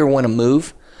when deer want to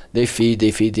move, they feed,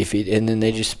 and then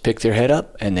they just pick their head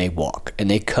up and they walk and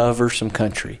they cover some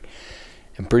country.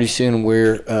 And pretty soon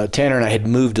Tanner and I had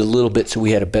moved a little bit, so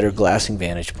we had a better glassing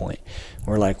vantage point.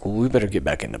 We're like, well, we better get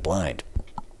back in the blind.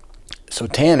 So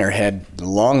Tanner had the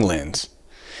long lens,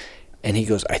 and he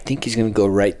goes, "I think he's going to go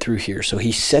right through here." So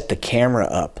he set the camera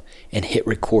up and hit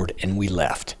record, and we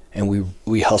left. And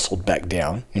we hustled back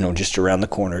down, just around the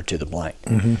corner to the blind.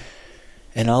 Mm-hmm.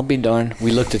 And I'll be darned,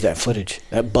 we looked at that footage.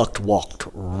 That buck walked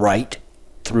right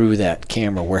through that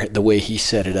camera the way he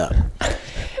set it up.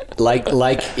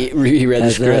 He read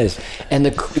the script. Nice. And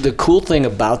the cool thing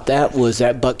about that was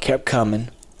that buck kept coming,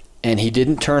 and he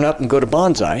didn't turn up and go to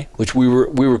Bonsai, which we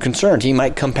were concerned he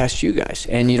might come past you guys,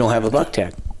 and you don't have a buck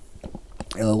tag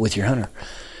with your hunter.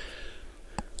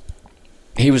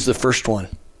 He was the first one.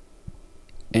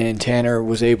 And Tanner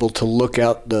was able to look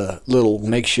out the little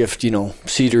makeshift,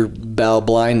 cedar bough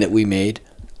blind that we made,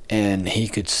 and he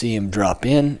could see him drop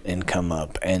in and come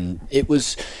up. And it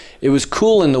was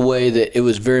cool in the way that it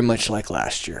was very much like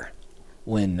last year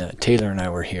when Taylor and I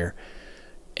were here,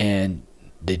 and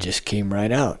they just came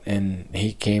right out. And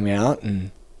he came out,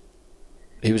 and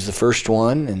he was the first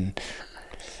one. And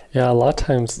yeah, a lot of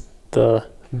times the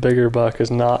bigger buck is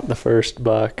not the first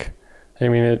buck. I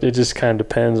mean, it just kind of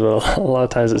depends, but a lot of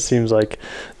times it seems like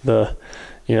the,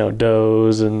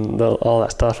 does and all that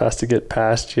stuff has to get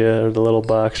past you, or the little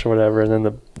bucks or whatever, and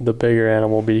then the bigger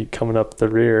animal will be coming up the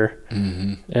rear.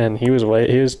 Mm-hmm. And he was way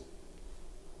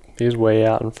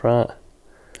out in front.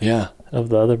 Yeah. Of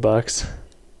the other bucks.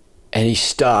 And he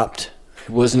stopped.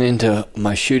 He wasn't into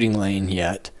my shooting lane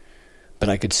yet, but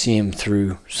I could see him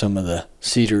through some of the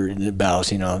cedar in the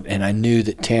boughs, and I knew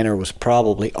that Tanner was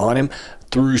probably on him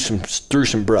through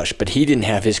some brush, but he didn't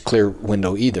have his clear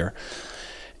window either.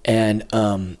 And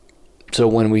so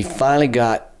when we finally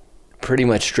got pretty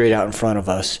much straight out in front of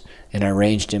us, and I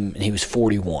ranged him, and he was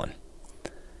 41.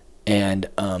 And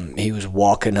he was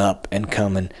walking up and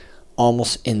coming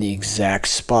almost in the exact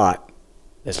spot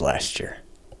as last year.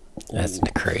 That's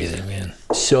crazy, man.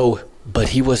 So, but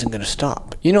he wasn't going to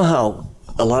stop. You know how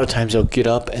a lot of times they'll get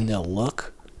up and they'll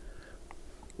look?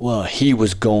 Well, I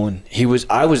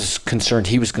was concerned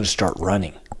he was going to start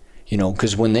running,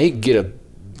 because when they get up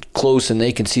close and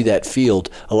they can see that field,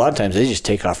 a lot of times they just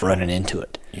take off running into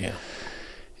it. Yeah.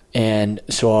 And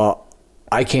so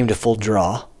I came to full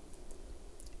draw,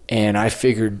 and I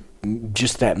figured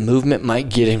just that movement might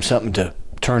get him something to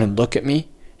turn and look at me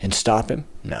and stop him.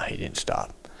 No, he didn't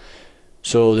stop.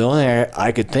 So the only thing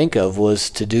I could think of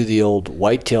was to do the old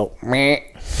whitetail meh,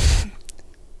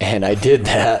 and I did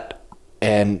that.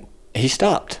 And he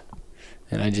stopped,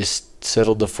 and I just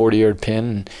settled the 40-yard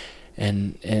pin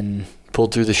and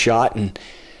pulled through the shot. And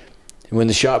when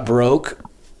the shot broke,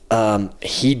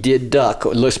 he did duck.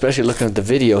 Especially looking at the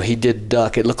video, he did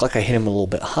duck. It looked like I hit him a little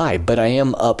bit high, but I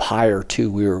am up higher too.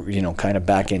 We were, kind of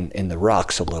back in the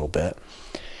rocks a little bit,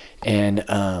 and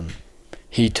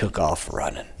he took off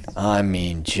running. I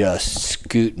mean, just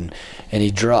scooting. And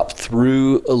he dropped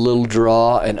through a little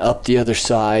draw and up the other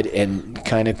side and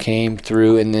kind of came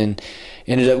through and then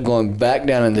ended up going back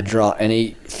down in the draw. And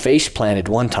he face planted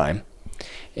one time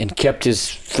and kept his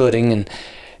footing. And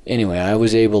anyway, I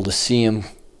was able to see him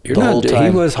the whole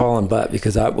time. He was hauling butt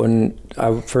because when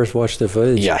I first watched the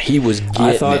footage. Yeah, he was getting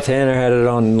it. I thought Tanner had it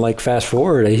on fast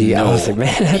forward. I was like,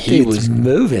 man, that thing was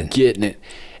moving. Getting it.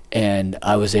 And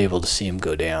I was able to see him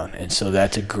go down. And so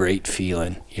that's a great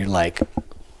feeling. You're like,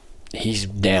 he's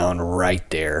down right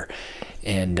there.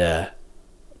 And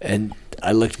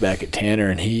I looked back at Tanner,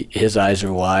 and his eyes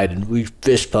are wide, and we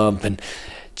fist bump, and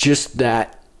just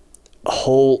that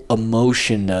whole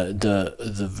emotion,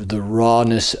 the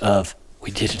rawness of,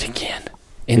 we did it again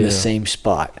in the same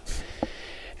spot.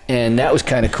 And that was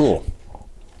kind of cool.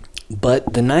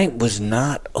 But the night was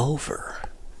not over.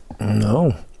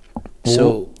 No.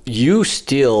 So you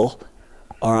still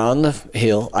are on the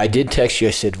hill. I did text you.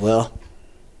 I said, well,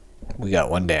 we got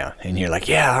one down. And you're like,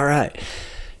 yeah, all right.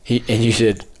 And you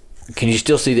said, can you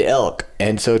still see the elk?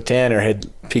 And so Tanner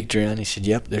had peeked around. He said,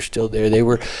 yep, they're still there. They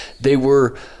were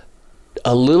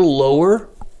a little lower,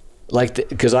 like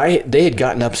because they had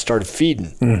gotten up and started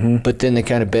feeding, but then they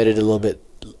kind of bedded a little bit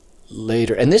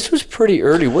later. And this was pretty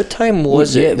early. What time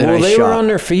was it that I they shot? were on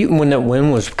their feet when that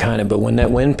wind was but when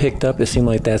that wind picked up, it seemed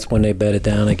like that's when they bedded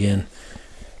down again.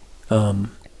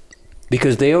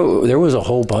 Because there was a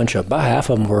whole bunch of, about half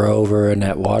of them were over in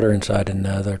that water inside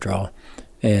another draw,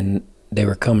 and they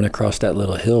were coming across that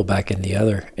little hill back in the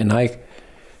other. And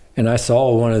I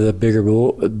saw one of the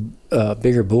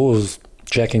bigger bulls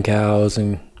checking cows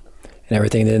and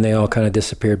everything. Then they all kind of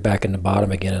disappeared back in the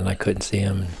bottom again, and I couldn't see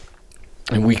them.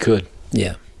 And we could.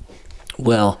 Yeah.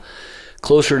 Well,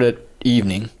 closer to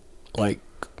evening, like,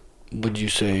 would you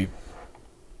say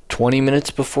 20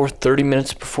 minutes before, 30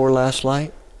 minutes before last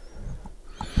light?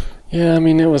 Yeah, I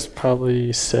mean, it was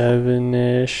probably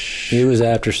 7-ish. It was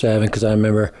after 7 because I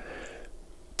remember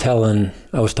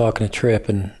I was talking to Tripp,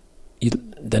 and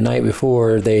the night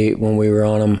before, when we were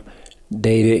on them,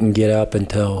 they didn't get up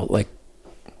until like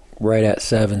right at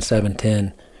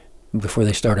 7:10 before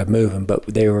they started moving, but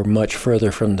they were much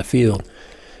further from the field.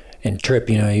 And Tripp,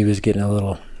 he was getting a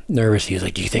little nervous. He was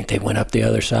like, do you think they went up the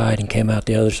other side and came out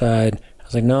the other side? I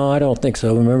was like, no, I don't think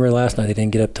so. Remember last night they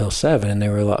didn't get up till 7 and they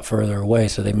were a lot further away,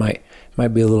 so they might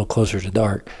be a little closer to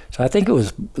dark. So I think it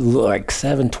was like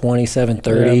 7:20,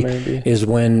 7:30 is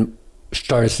when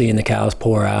started seeing the cows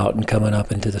pour out and coming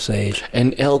up into the sage.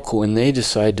 And elk, when they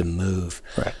decide to move,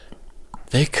 right,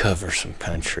 they cover some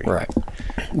country. Right.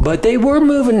 But they were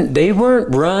moving. They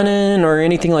weren't running or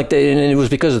anything like that, and it was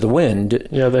because of the wind.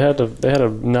 Yeah, they had a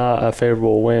not a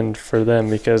favorable wind for them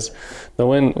because the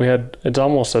wind it's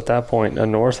almost at that point a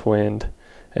north wind,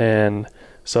 and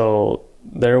so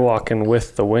they're walking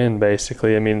with the wind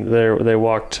basically. I mean, they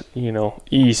walked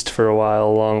east for a while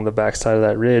along the backside of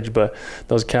that ridge, but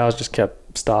those cows just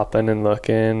kept stopping and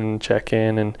looking and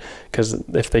checking, and because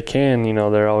if they can,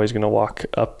 they're always going to walk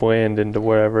upwind into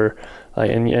wherever,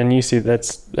 like, and you see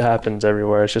that happens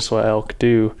everywhere. It's just what elk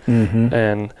do.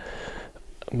 And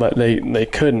but they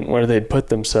couldn't where they'd put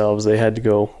themselves. They had to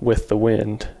go with the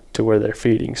wind to where they're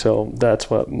feeding. So that's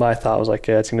what my thought was like.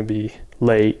 Yeah, it's going to be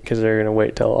late because they're going to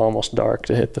wait till almost dark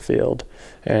to hit the field,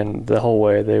 and the whole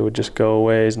way they would just go a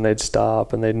ways and they'd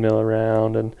stop and they'd mill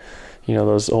around, and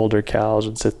those older cows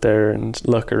would sit there and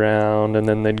look around, and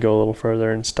then they'd go a little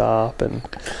further and stop. And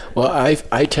well, I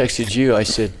texted you. I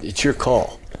said it's your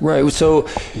call, right? So,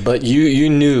 but you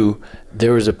knew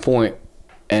there was a point,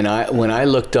 and when I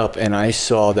looked up and I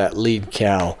saw that lead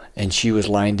cow and she was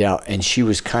lined out and she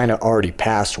was kind of already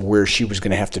past where she was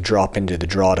going to have to drop into the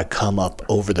draw to come up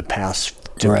over the pass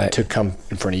to come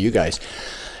in front of you guys.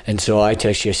 And so I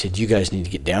texted you. I said, you guys need to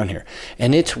get down here.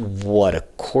 And it's what, a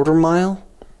quarter mile?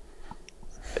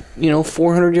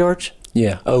 400 yards?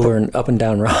 Yeah, over and up and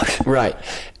down rocks. Right.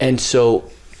 And so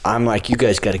I'm like, you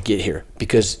guys got to get here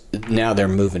because now they're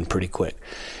moving pretty quick.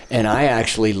 And I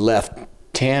actually left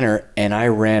Tanner and I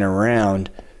ran around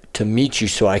to meet you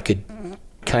so I could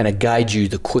kind of guide you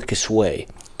the quickest way.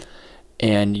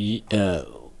 And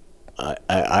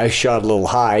I shot a little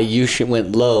high, you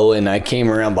went low, and I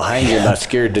came around behind you and I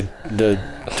scared the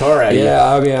tar out of you.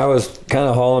 Yeah, I mean, I was kind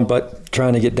of hauling, but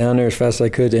trying to get down there as fast as I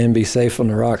could and be safe on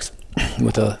the rocks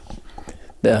with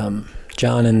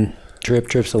John and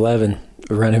Tripp's 11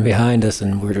 running behind us,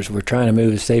 and we're trying to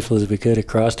move as safely as we could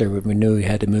across there, but we knew we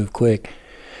had to move quick.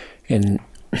 And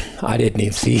I didn't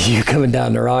even see you coming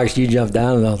down the rocks. You jumped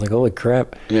down, and I was like, holy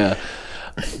crap. Yeah.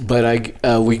 But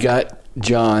we got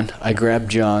John. I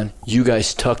grabbed John. You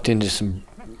guys tucked into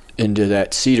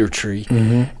that cedar tree,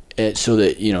 so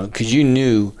that because you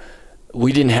knew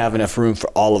we didn't have enough room for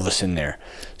all of us in there.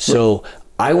 So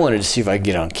I wanted to see if I could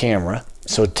get on camera.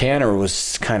 So Tanner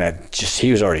was kind of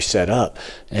he was already set up,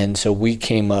 and so we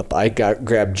came up. I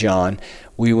grabbed John.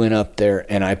 We went up there,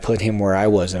 and I put him where I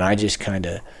was, and I just kind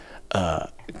of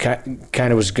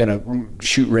was gonna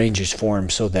shoot ranges for him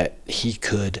so that he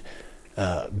could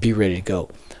be ready to go.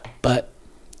 But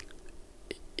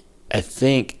I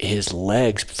think his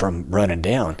legs from running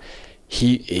down,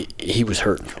 he was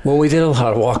hurting. Well, we did a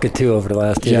lot of walking too over the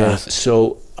last 2 days.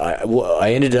 So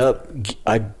I ended up,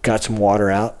 I got some water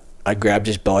out. I grabbed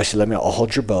his bow. I said, I'll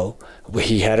hold your bow.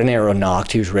 He had an arrow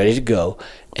knocked. He was ready to go.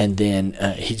 And then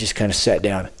he just kind of sat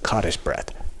down, caught his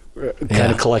breath,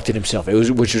 kind of collected himself.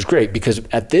 Which was great because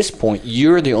at this point,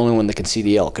 you're the only one that can see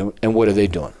the elk. And what are they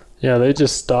doing? Yeah, they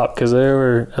just stopped because they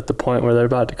were at the point where they're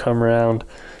about to come around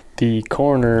the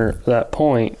corner, that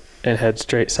point, and head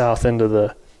straight south into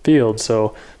the field.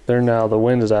 So they're now, the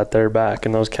wind is at their back,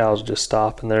 and those cows just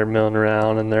stop and they're milling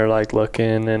around and they're like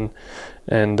looking, and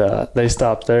they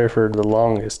stop there for the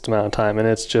longest amount of time. And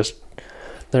it's just,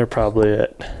 they're probably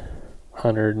at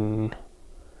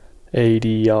 180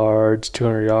 yards,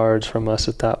 200 yards from us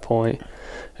at that point.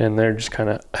 And they're just kind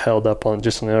of held up on the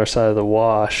other side of the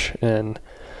wash. And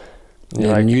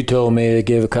you told me to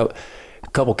give a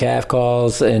couple calf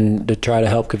calls and to try to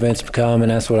help convince them to come, and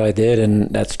that's what I did, and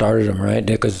that started them, right?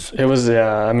 Because it was,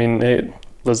 it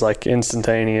was like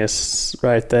instantaneous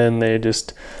right then. They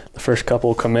just, the first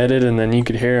couple committed, and then you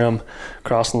could hear them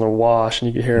crossing the wash, and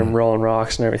you could hear them rolling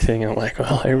rocks and everything. And I'm like,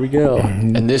 well, here we go.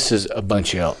 And this is a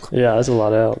bunch of elk. Yeah, that's a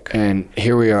lot of elk. And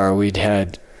here we are. We'd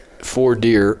had 4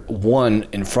 deer, one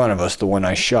in front of us, the one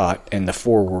I shot, and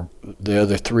the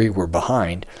other 3 were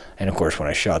behind. And of course, when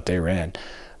I shot, they ran.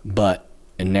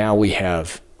 And now we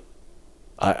have,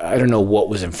 I don't know what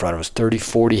was in front of us, 30,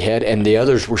 40 head, and the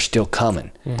others were still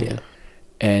coming. Mm-hmm.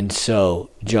 And so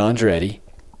John's ready,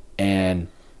 and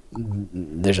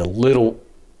there's a little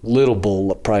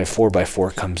bull, probably a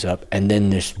 4x4, comes up, and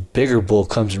then this bigger bull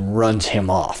comes and runs him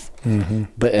off, and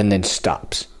then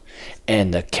stops.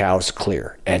 And the cow's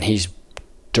clear, and he's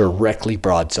directly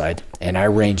broadside, and I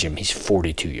range him. He's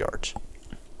 42 yards.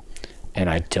 And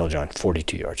I tell John,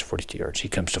 42 yards. He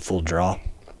comes to full draw,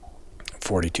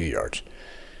 42 yards.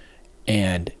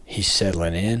 And he's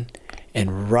settling in.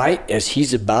 And right as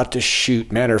he's about to shoot,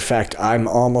 matter of fact, I'm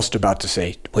almost about to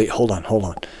say, wait, hold on.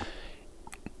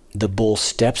 The bull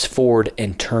steps forward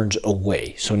and turns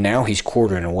away. So now he's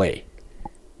quartering away.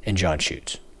 And John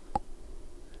shoots.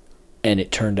 And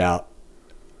it turned out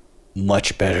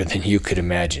much better than you could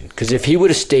imagine. Because if he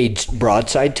would have stayed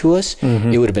broadside to us,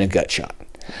 it would have been a gut shot.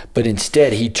 But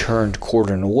instead, he turned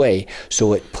quartering away,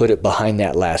 so it put it behind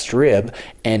that last rib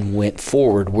and went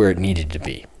forward where it needed to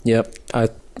be. Yep. I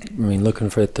mean, looking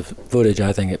for the footage,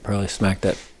 I think it probably smacked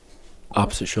that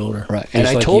opposite shoulder. Right. And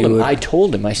I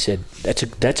told him, I said,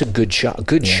 that's a good shot,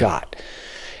 shot.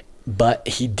 But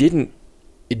it didn't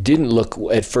look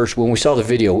at first, when we saw the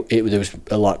video, it was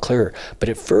a lot clearer. But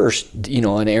at first,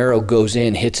 an arrow goes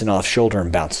in, hits an off shoulder,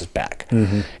 and bounces back.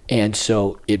 And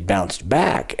so it bounced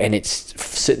back, and it's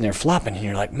sitting there flopping, and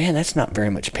you're like, man, that's not very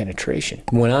much penetration.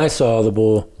 When I saw the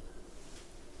bull,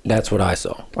 that's what I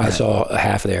saw. Right. I saw a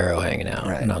half of the arrow hanging out.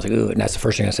 Right. And I was like, ooh, and that's the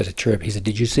first thing I said to Tripp. He said,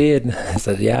 did you see it? And I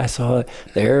said, yeah, I saw it.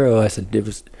 The arrow, I said, it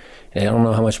was, and I don't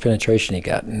know how much penetration he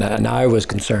got. And I was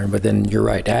concerned, but then you're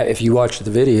right. If you watch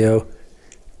the video,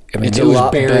 I mean, it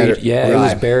was buried. Better. Yeah, right. It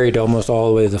was buried almost all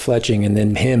the way to the fletching, and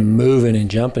then him moving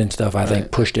and jumping and stuff, I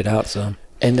think, pushed it out some.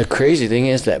 And the crazy thing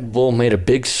is that bull made a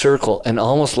big circle and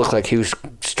almost looked like he was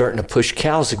starting to push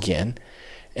cows again.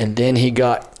 And then he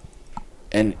got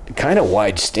and kind of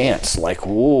wide stance, like,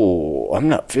 whoa, I'm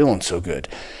not feeling so good.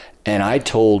 And I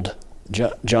told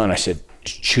John, I said,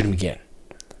 shoot him again.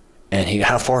 And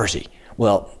how far is he?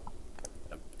 Well,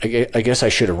 I guess I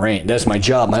should have ranged. That's my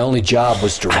job. My only job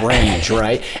was to range,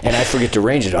 right? And I forget to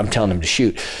range it. I'm telling him to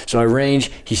shoot. So I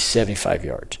range. He's 75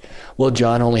 yards. Well,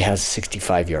 John only has a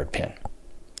 65-yard pin.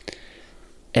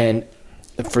 And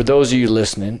for those of you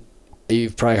listening,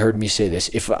 you've probably heard me say this.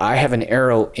 If I have an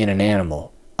arrow in an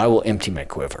animal, I will empty my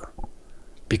quiver.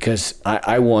 Because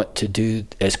I want to do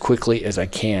as quickly as I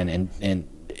can and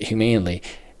humanely,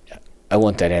 I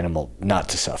want that animal not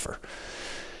to suffer.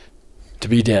 To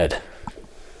be dead.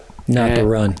 Not to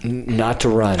run. Not to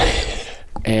run.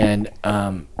 And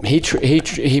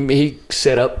he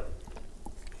set up,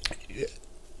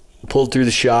 pulled through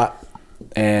the shot,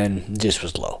 and just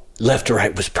was low. Left to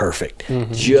right was perfect.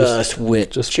 Just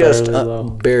went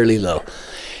barely low.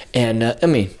 And I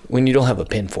mean, when you don't have a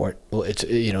pin for it, well, it's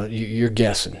you're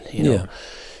guessing. Yeah.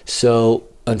 So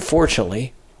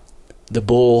unfortunately, the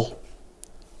bull,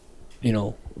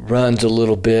 runs a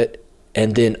little bit,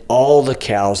 and then all the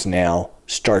cows now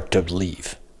start to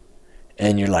leave,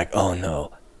 and you're like, oh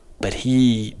no. But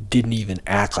he didn't even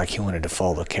act like he wanted to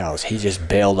follow the cows. He just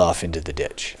bailed off into the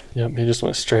ditch. Yep, he just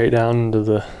went straight down into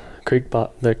the creek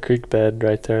bed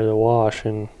right there, the wash.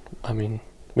 And I mean,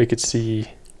 we could see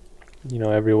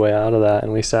every way out of that,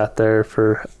 and we sat there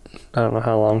for I don't know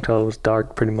how long till it was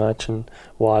dark pretty much, and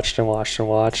watched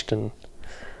and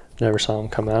never saw him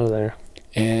come out of there.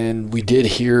 And we did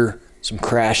hear some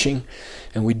crashing,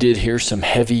 and we did hear some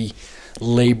heavy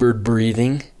labored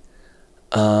breathing,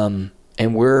 and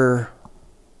we're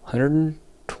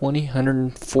 120,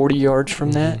 140 yards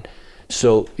from that.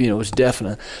 So, it was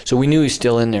definite. So we knew he's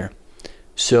still in there.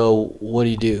 So what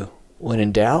do? When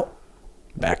in doubt,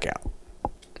 back out.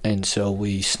 And so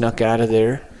we snuck out of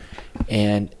there,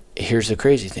 and here's the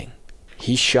crazy thing.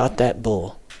 He shot that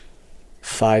bull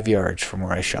 5 yards from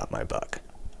where I shot my buck.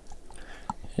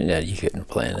 Yeah, you couldn't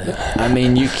plan that. I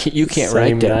mean, you can't Same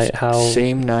write that. night, how-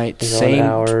 Same night, You know, same an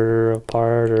hour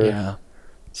apart, or Yeah,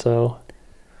 so,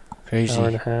 crazy. hour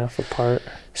and a half apart.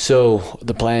 So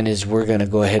the plan is we're gonna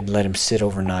go ahead and let him sit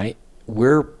overnight.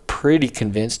 We're pretty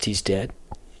convinced he's dead.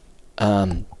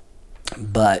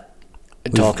 But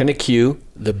talking to Q,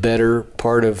 the better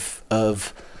part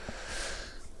of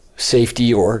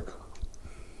safety, or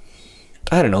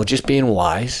I don't know, just being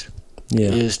wise,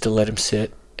 is to let him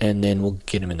sit, and then we'll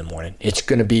get him in the morning. It's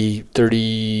gonna be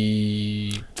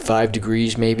 35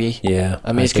 degrees maybe. Yeah.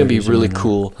 I mean, it's gonna be really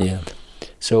cool. Yeah.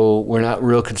 So we're not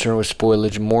real concerned with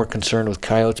spoilage, more concerned with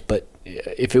coyotes. But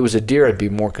if it was a deer, I'd be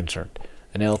more concerned.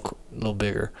 An elk, a little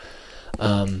bigger.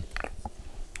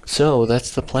 So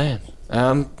that's the plan.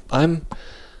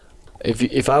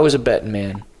 If I was a betting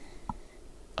man,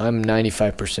 I'm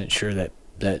 95% sure that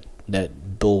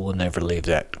bull will never leave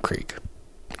that creek.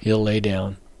 He'll lay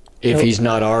down if he's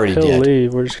not already He'll dead.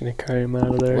 leave. We're just gonna carry him out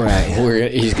of there. Right.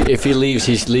 If he leaves,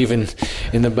 he's leaving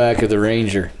in the back of the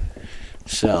Ranger.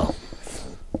 So,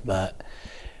 but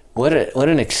what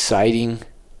an exciting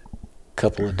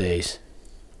couple of days.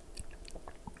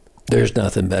 There's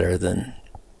nothing better than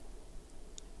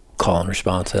call and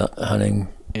response hunting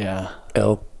Yeah.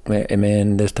 elk.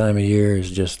 Man, this time of year is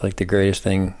just like the greatest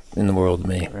thing in the world to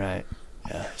me. Right.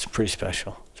 Yeah. It's pretty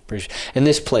special. And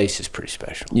this place is pretty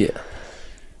special. Yeah.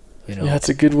 You know. Yeah, it's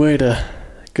a good way to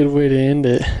end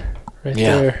it. Right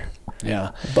there.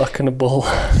 Yeah. Buck and a bull.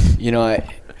 You know,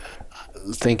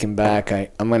 thinking back,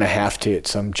 I'm gonna have to at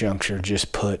some juncture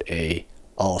just put a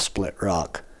all split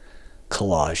rock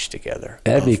collage together.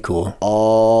 That'd be cool.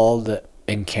 All the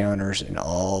encounters and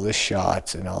all the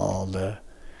shots and all the,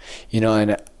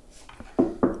 and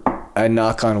I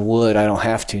knock on wood, I don't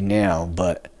have to now,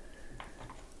 but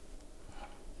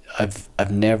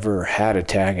I've never had a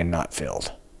tag and not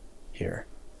filled here.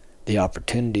 The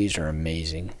opportunities are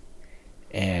amazing,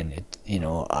 and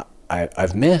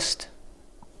I've missed.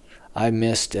 I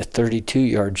missed a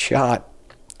 32-yard shot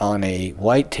on a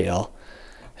whitetail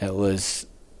that was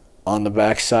on the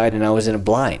backside, and I was in a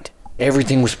blind.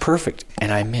 Everything was perfect,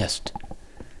 and I missed.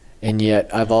 And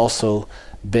yet I've also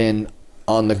been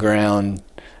on the ground,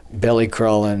 belly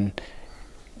crawling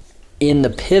in the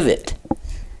pivot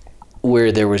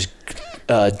where there was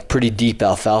pretty deep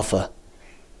alfalfa,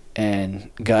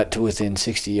 and got to within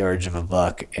 60 yards of a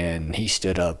buck, and he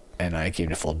stood up, and I came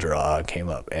to full draw, came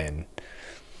up, and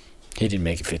he didn't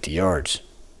make it 50 yards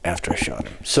after I shot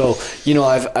him. So,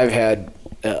 I've had,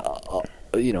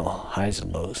 highs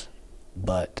and lows,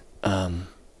 but, I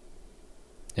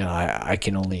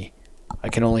can only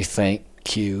thank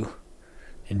Q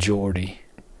and Jordy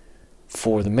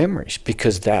for the memories,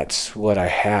 because that's what I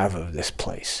have of this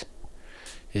place,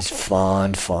 is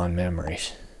fond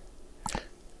memories.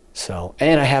 So,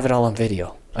 and I have it all on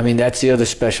video. I mean, that's the other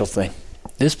special thing.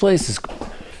 This place is,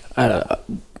 I don't know,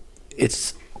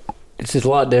 it's a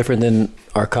lot different than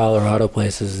our Colorado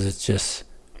places. It's just,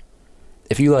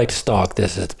 if you like to stalk,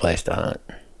 this is the place to hunt.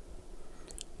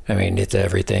 I mean, it's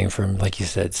everything from, like you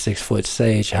said, 6-foot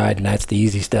sage hiding. That's the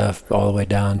easy stuff, all the way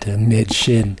down to mid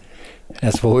shin.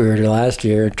 That's what we were doing last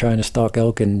year, trying to stalk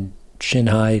elk and shin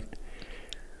high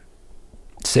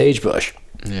sagebush.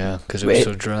 Yeah, because it was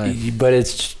so dry. But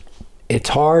it's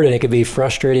hard, and it can be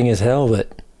frustrating as hell.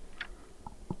 But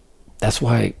that's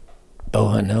why bow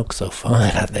hunting elk's so fun.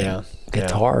 I think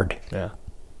it's hard. Yeah.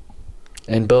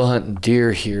 And bow hunting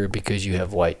deer here, because you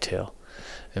have whitetail.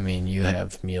 I mean, you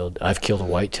have I've killed a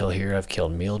whitetail here. I've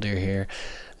killed mule deer here.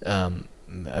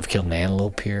 I've killed an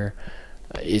antelope here.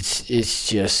 It's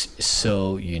just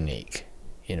so unique,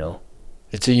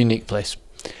 It's a unique place.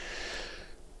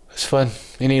 It's fun.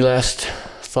 Any last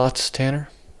thoughts, Tanner?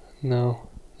 No,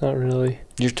 not really.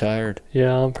 You're tired.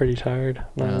 Yeah, I'm pretty tired.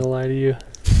 I'm not gonna lie to you.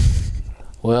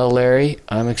 Well, Larry,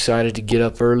 I'm excited to get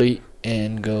up early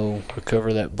and go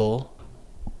recover that bull,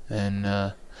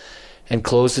 and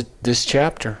close this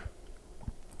chapter.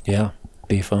 Yeah,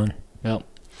 be fun. Yep.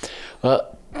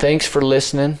 Well, thanks for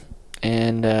listening,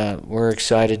 and we're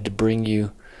excited to bring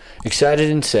you, excited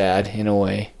and sad in a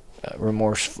way,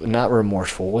 not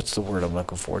remorseful. What's the word I'm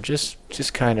looking for?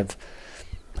 Just kind of,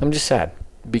 I'm just sad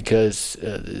because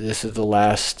this is the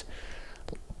last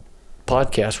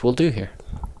podcast we'll do here.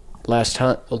 Last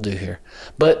hunt we'll do here,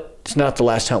 but it's not the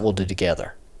last hunt we'll do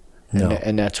together. No.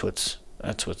 And that's what's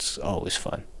always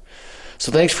fun.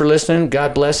 So thanks for listening.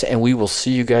 God bless, and we will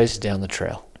see you guys down the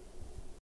trail.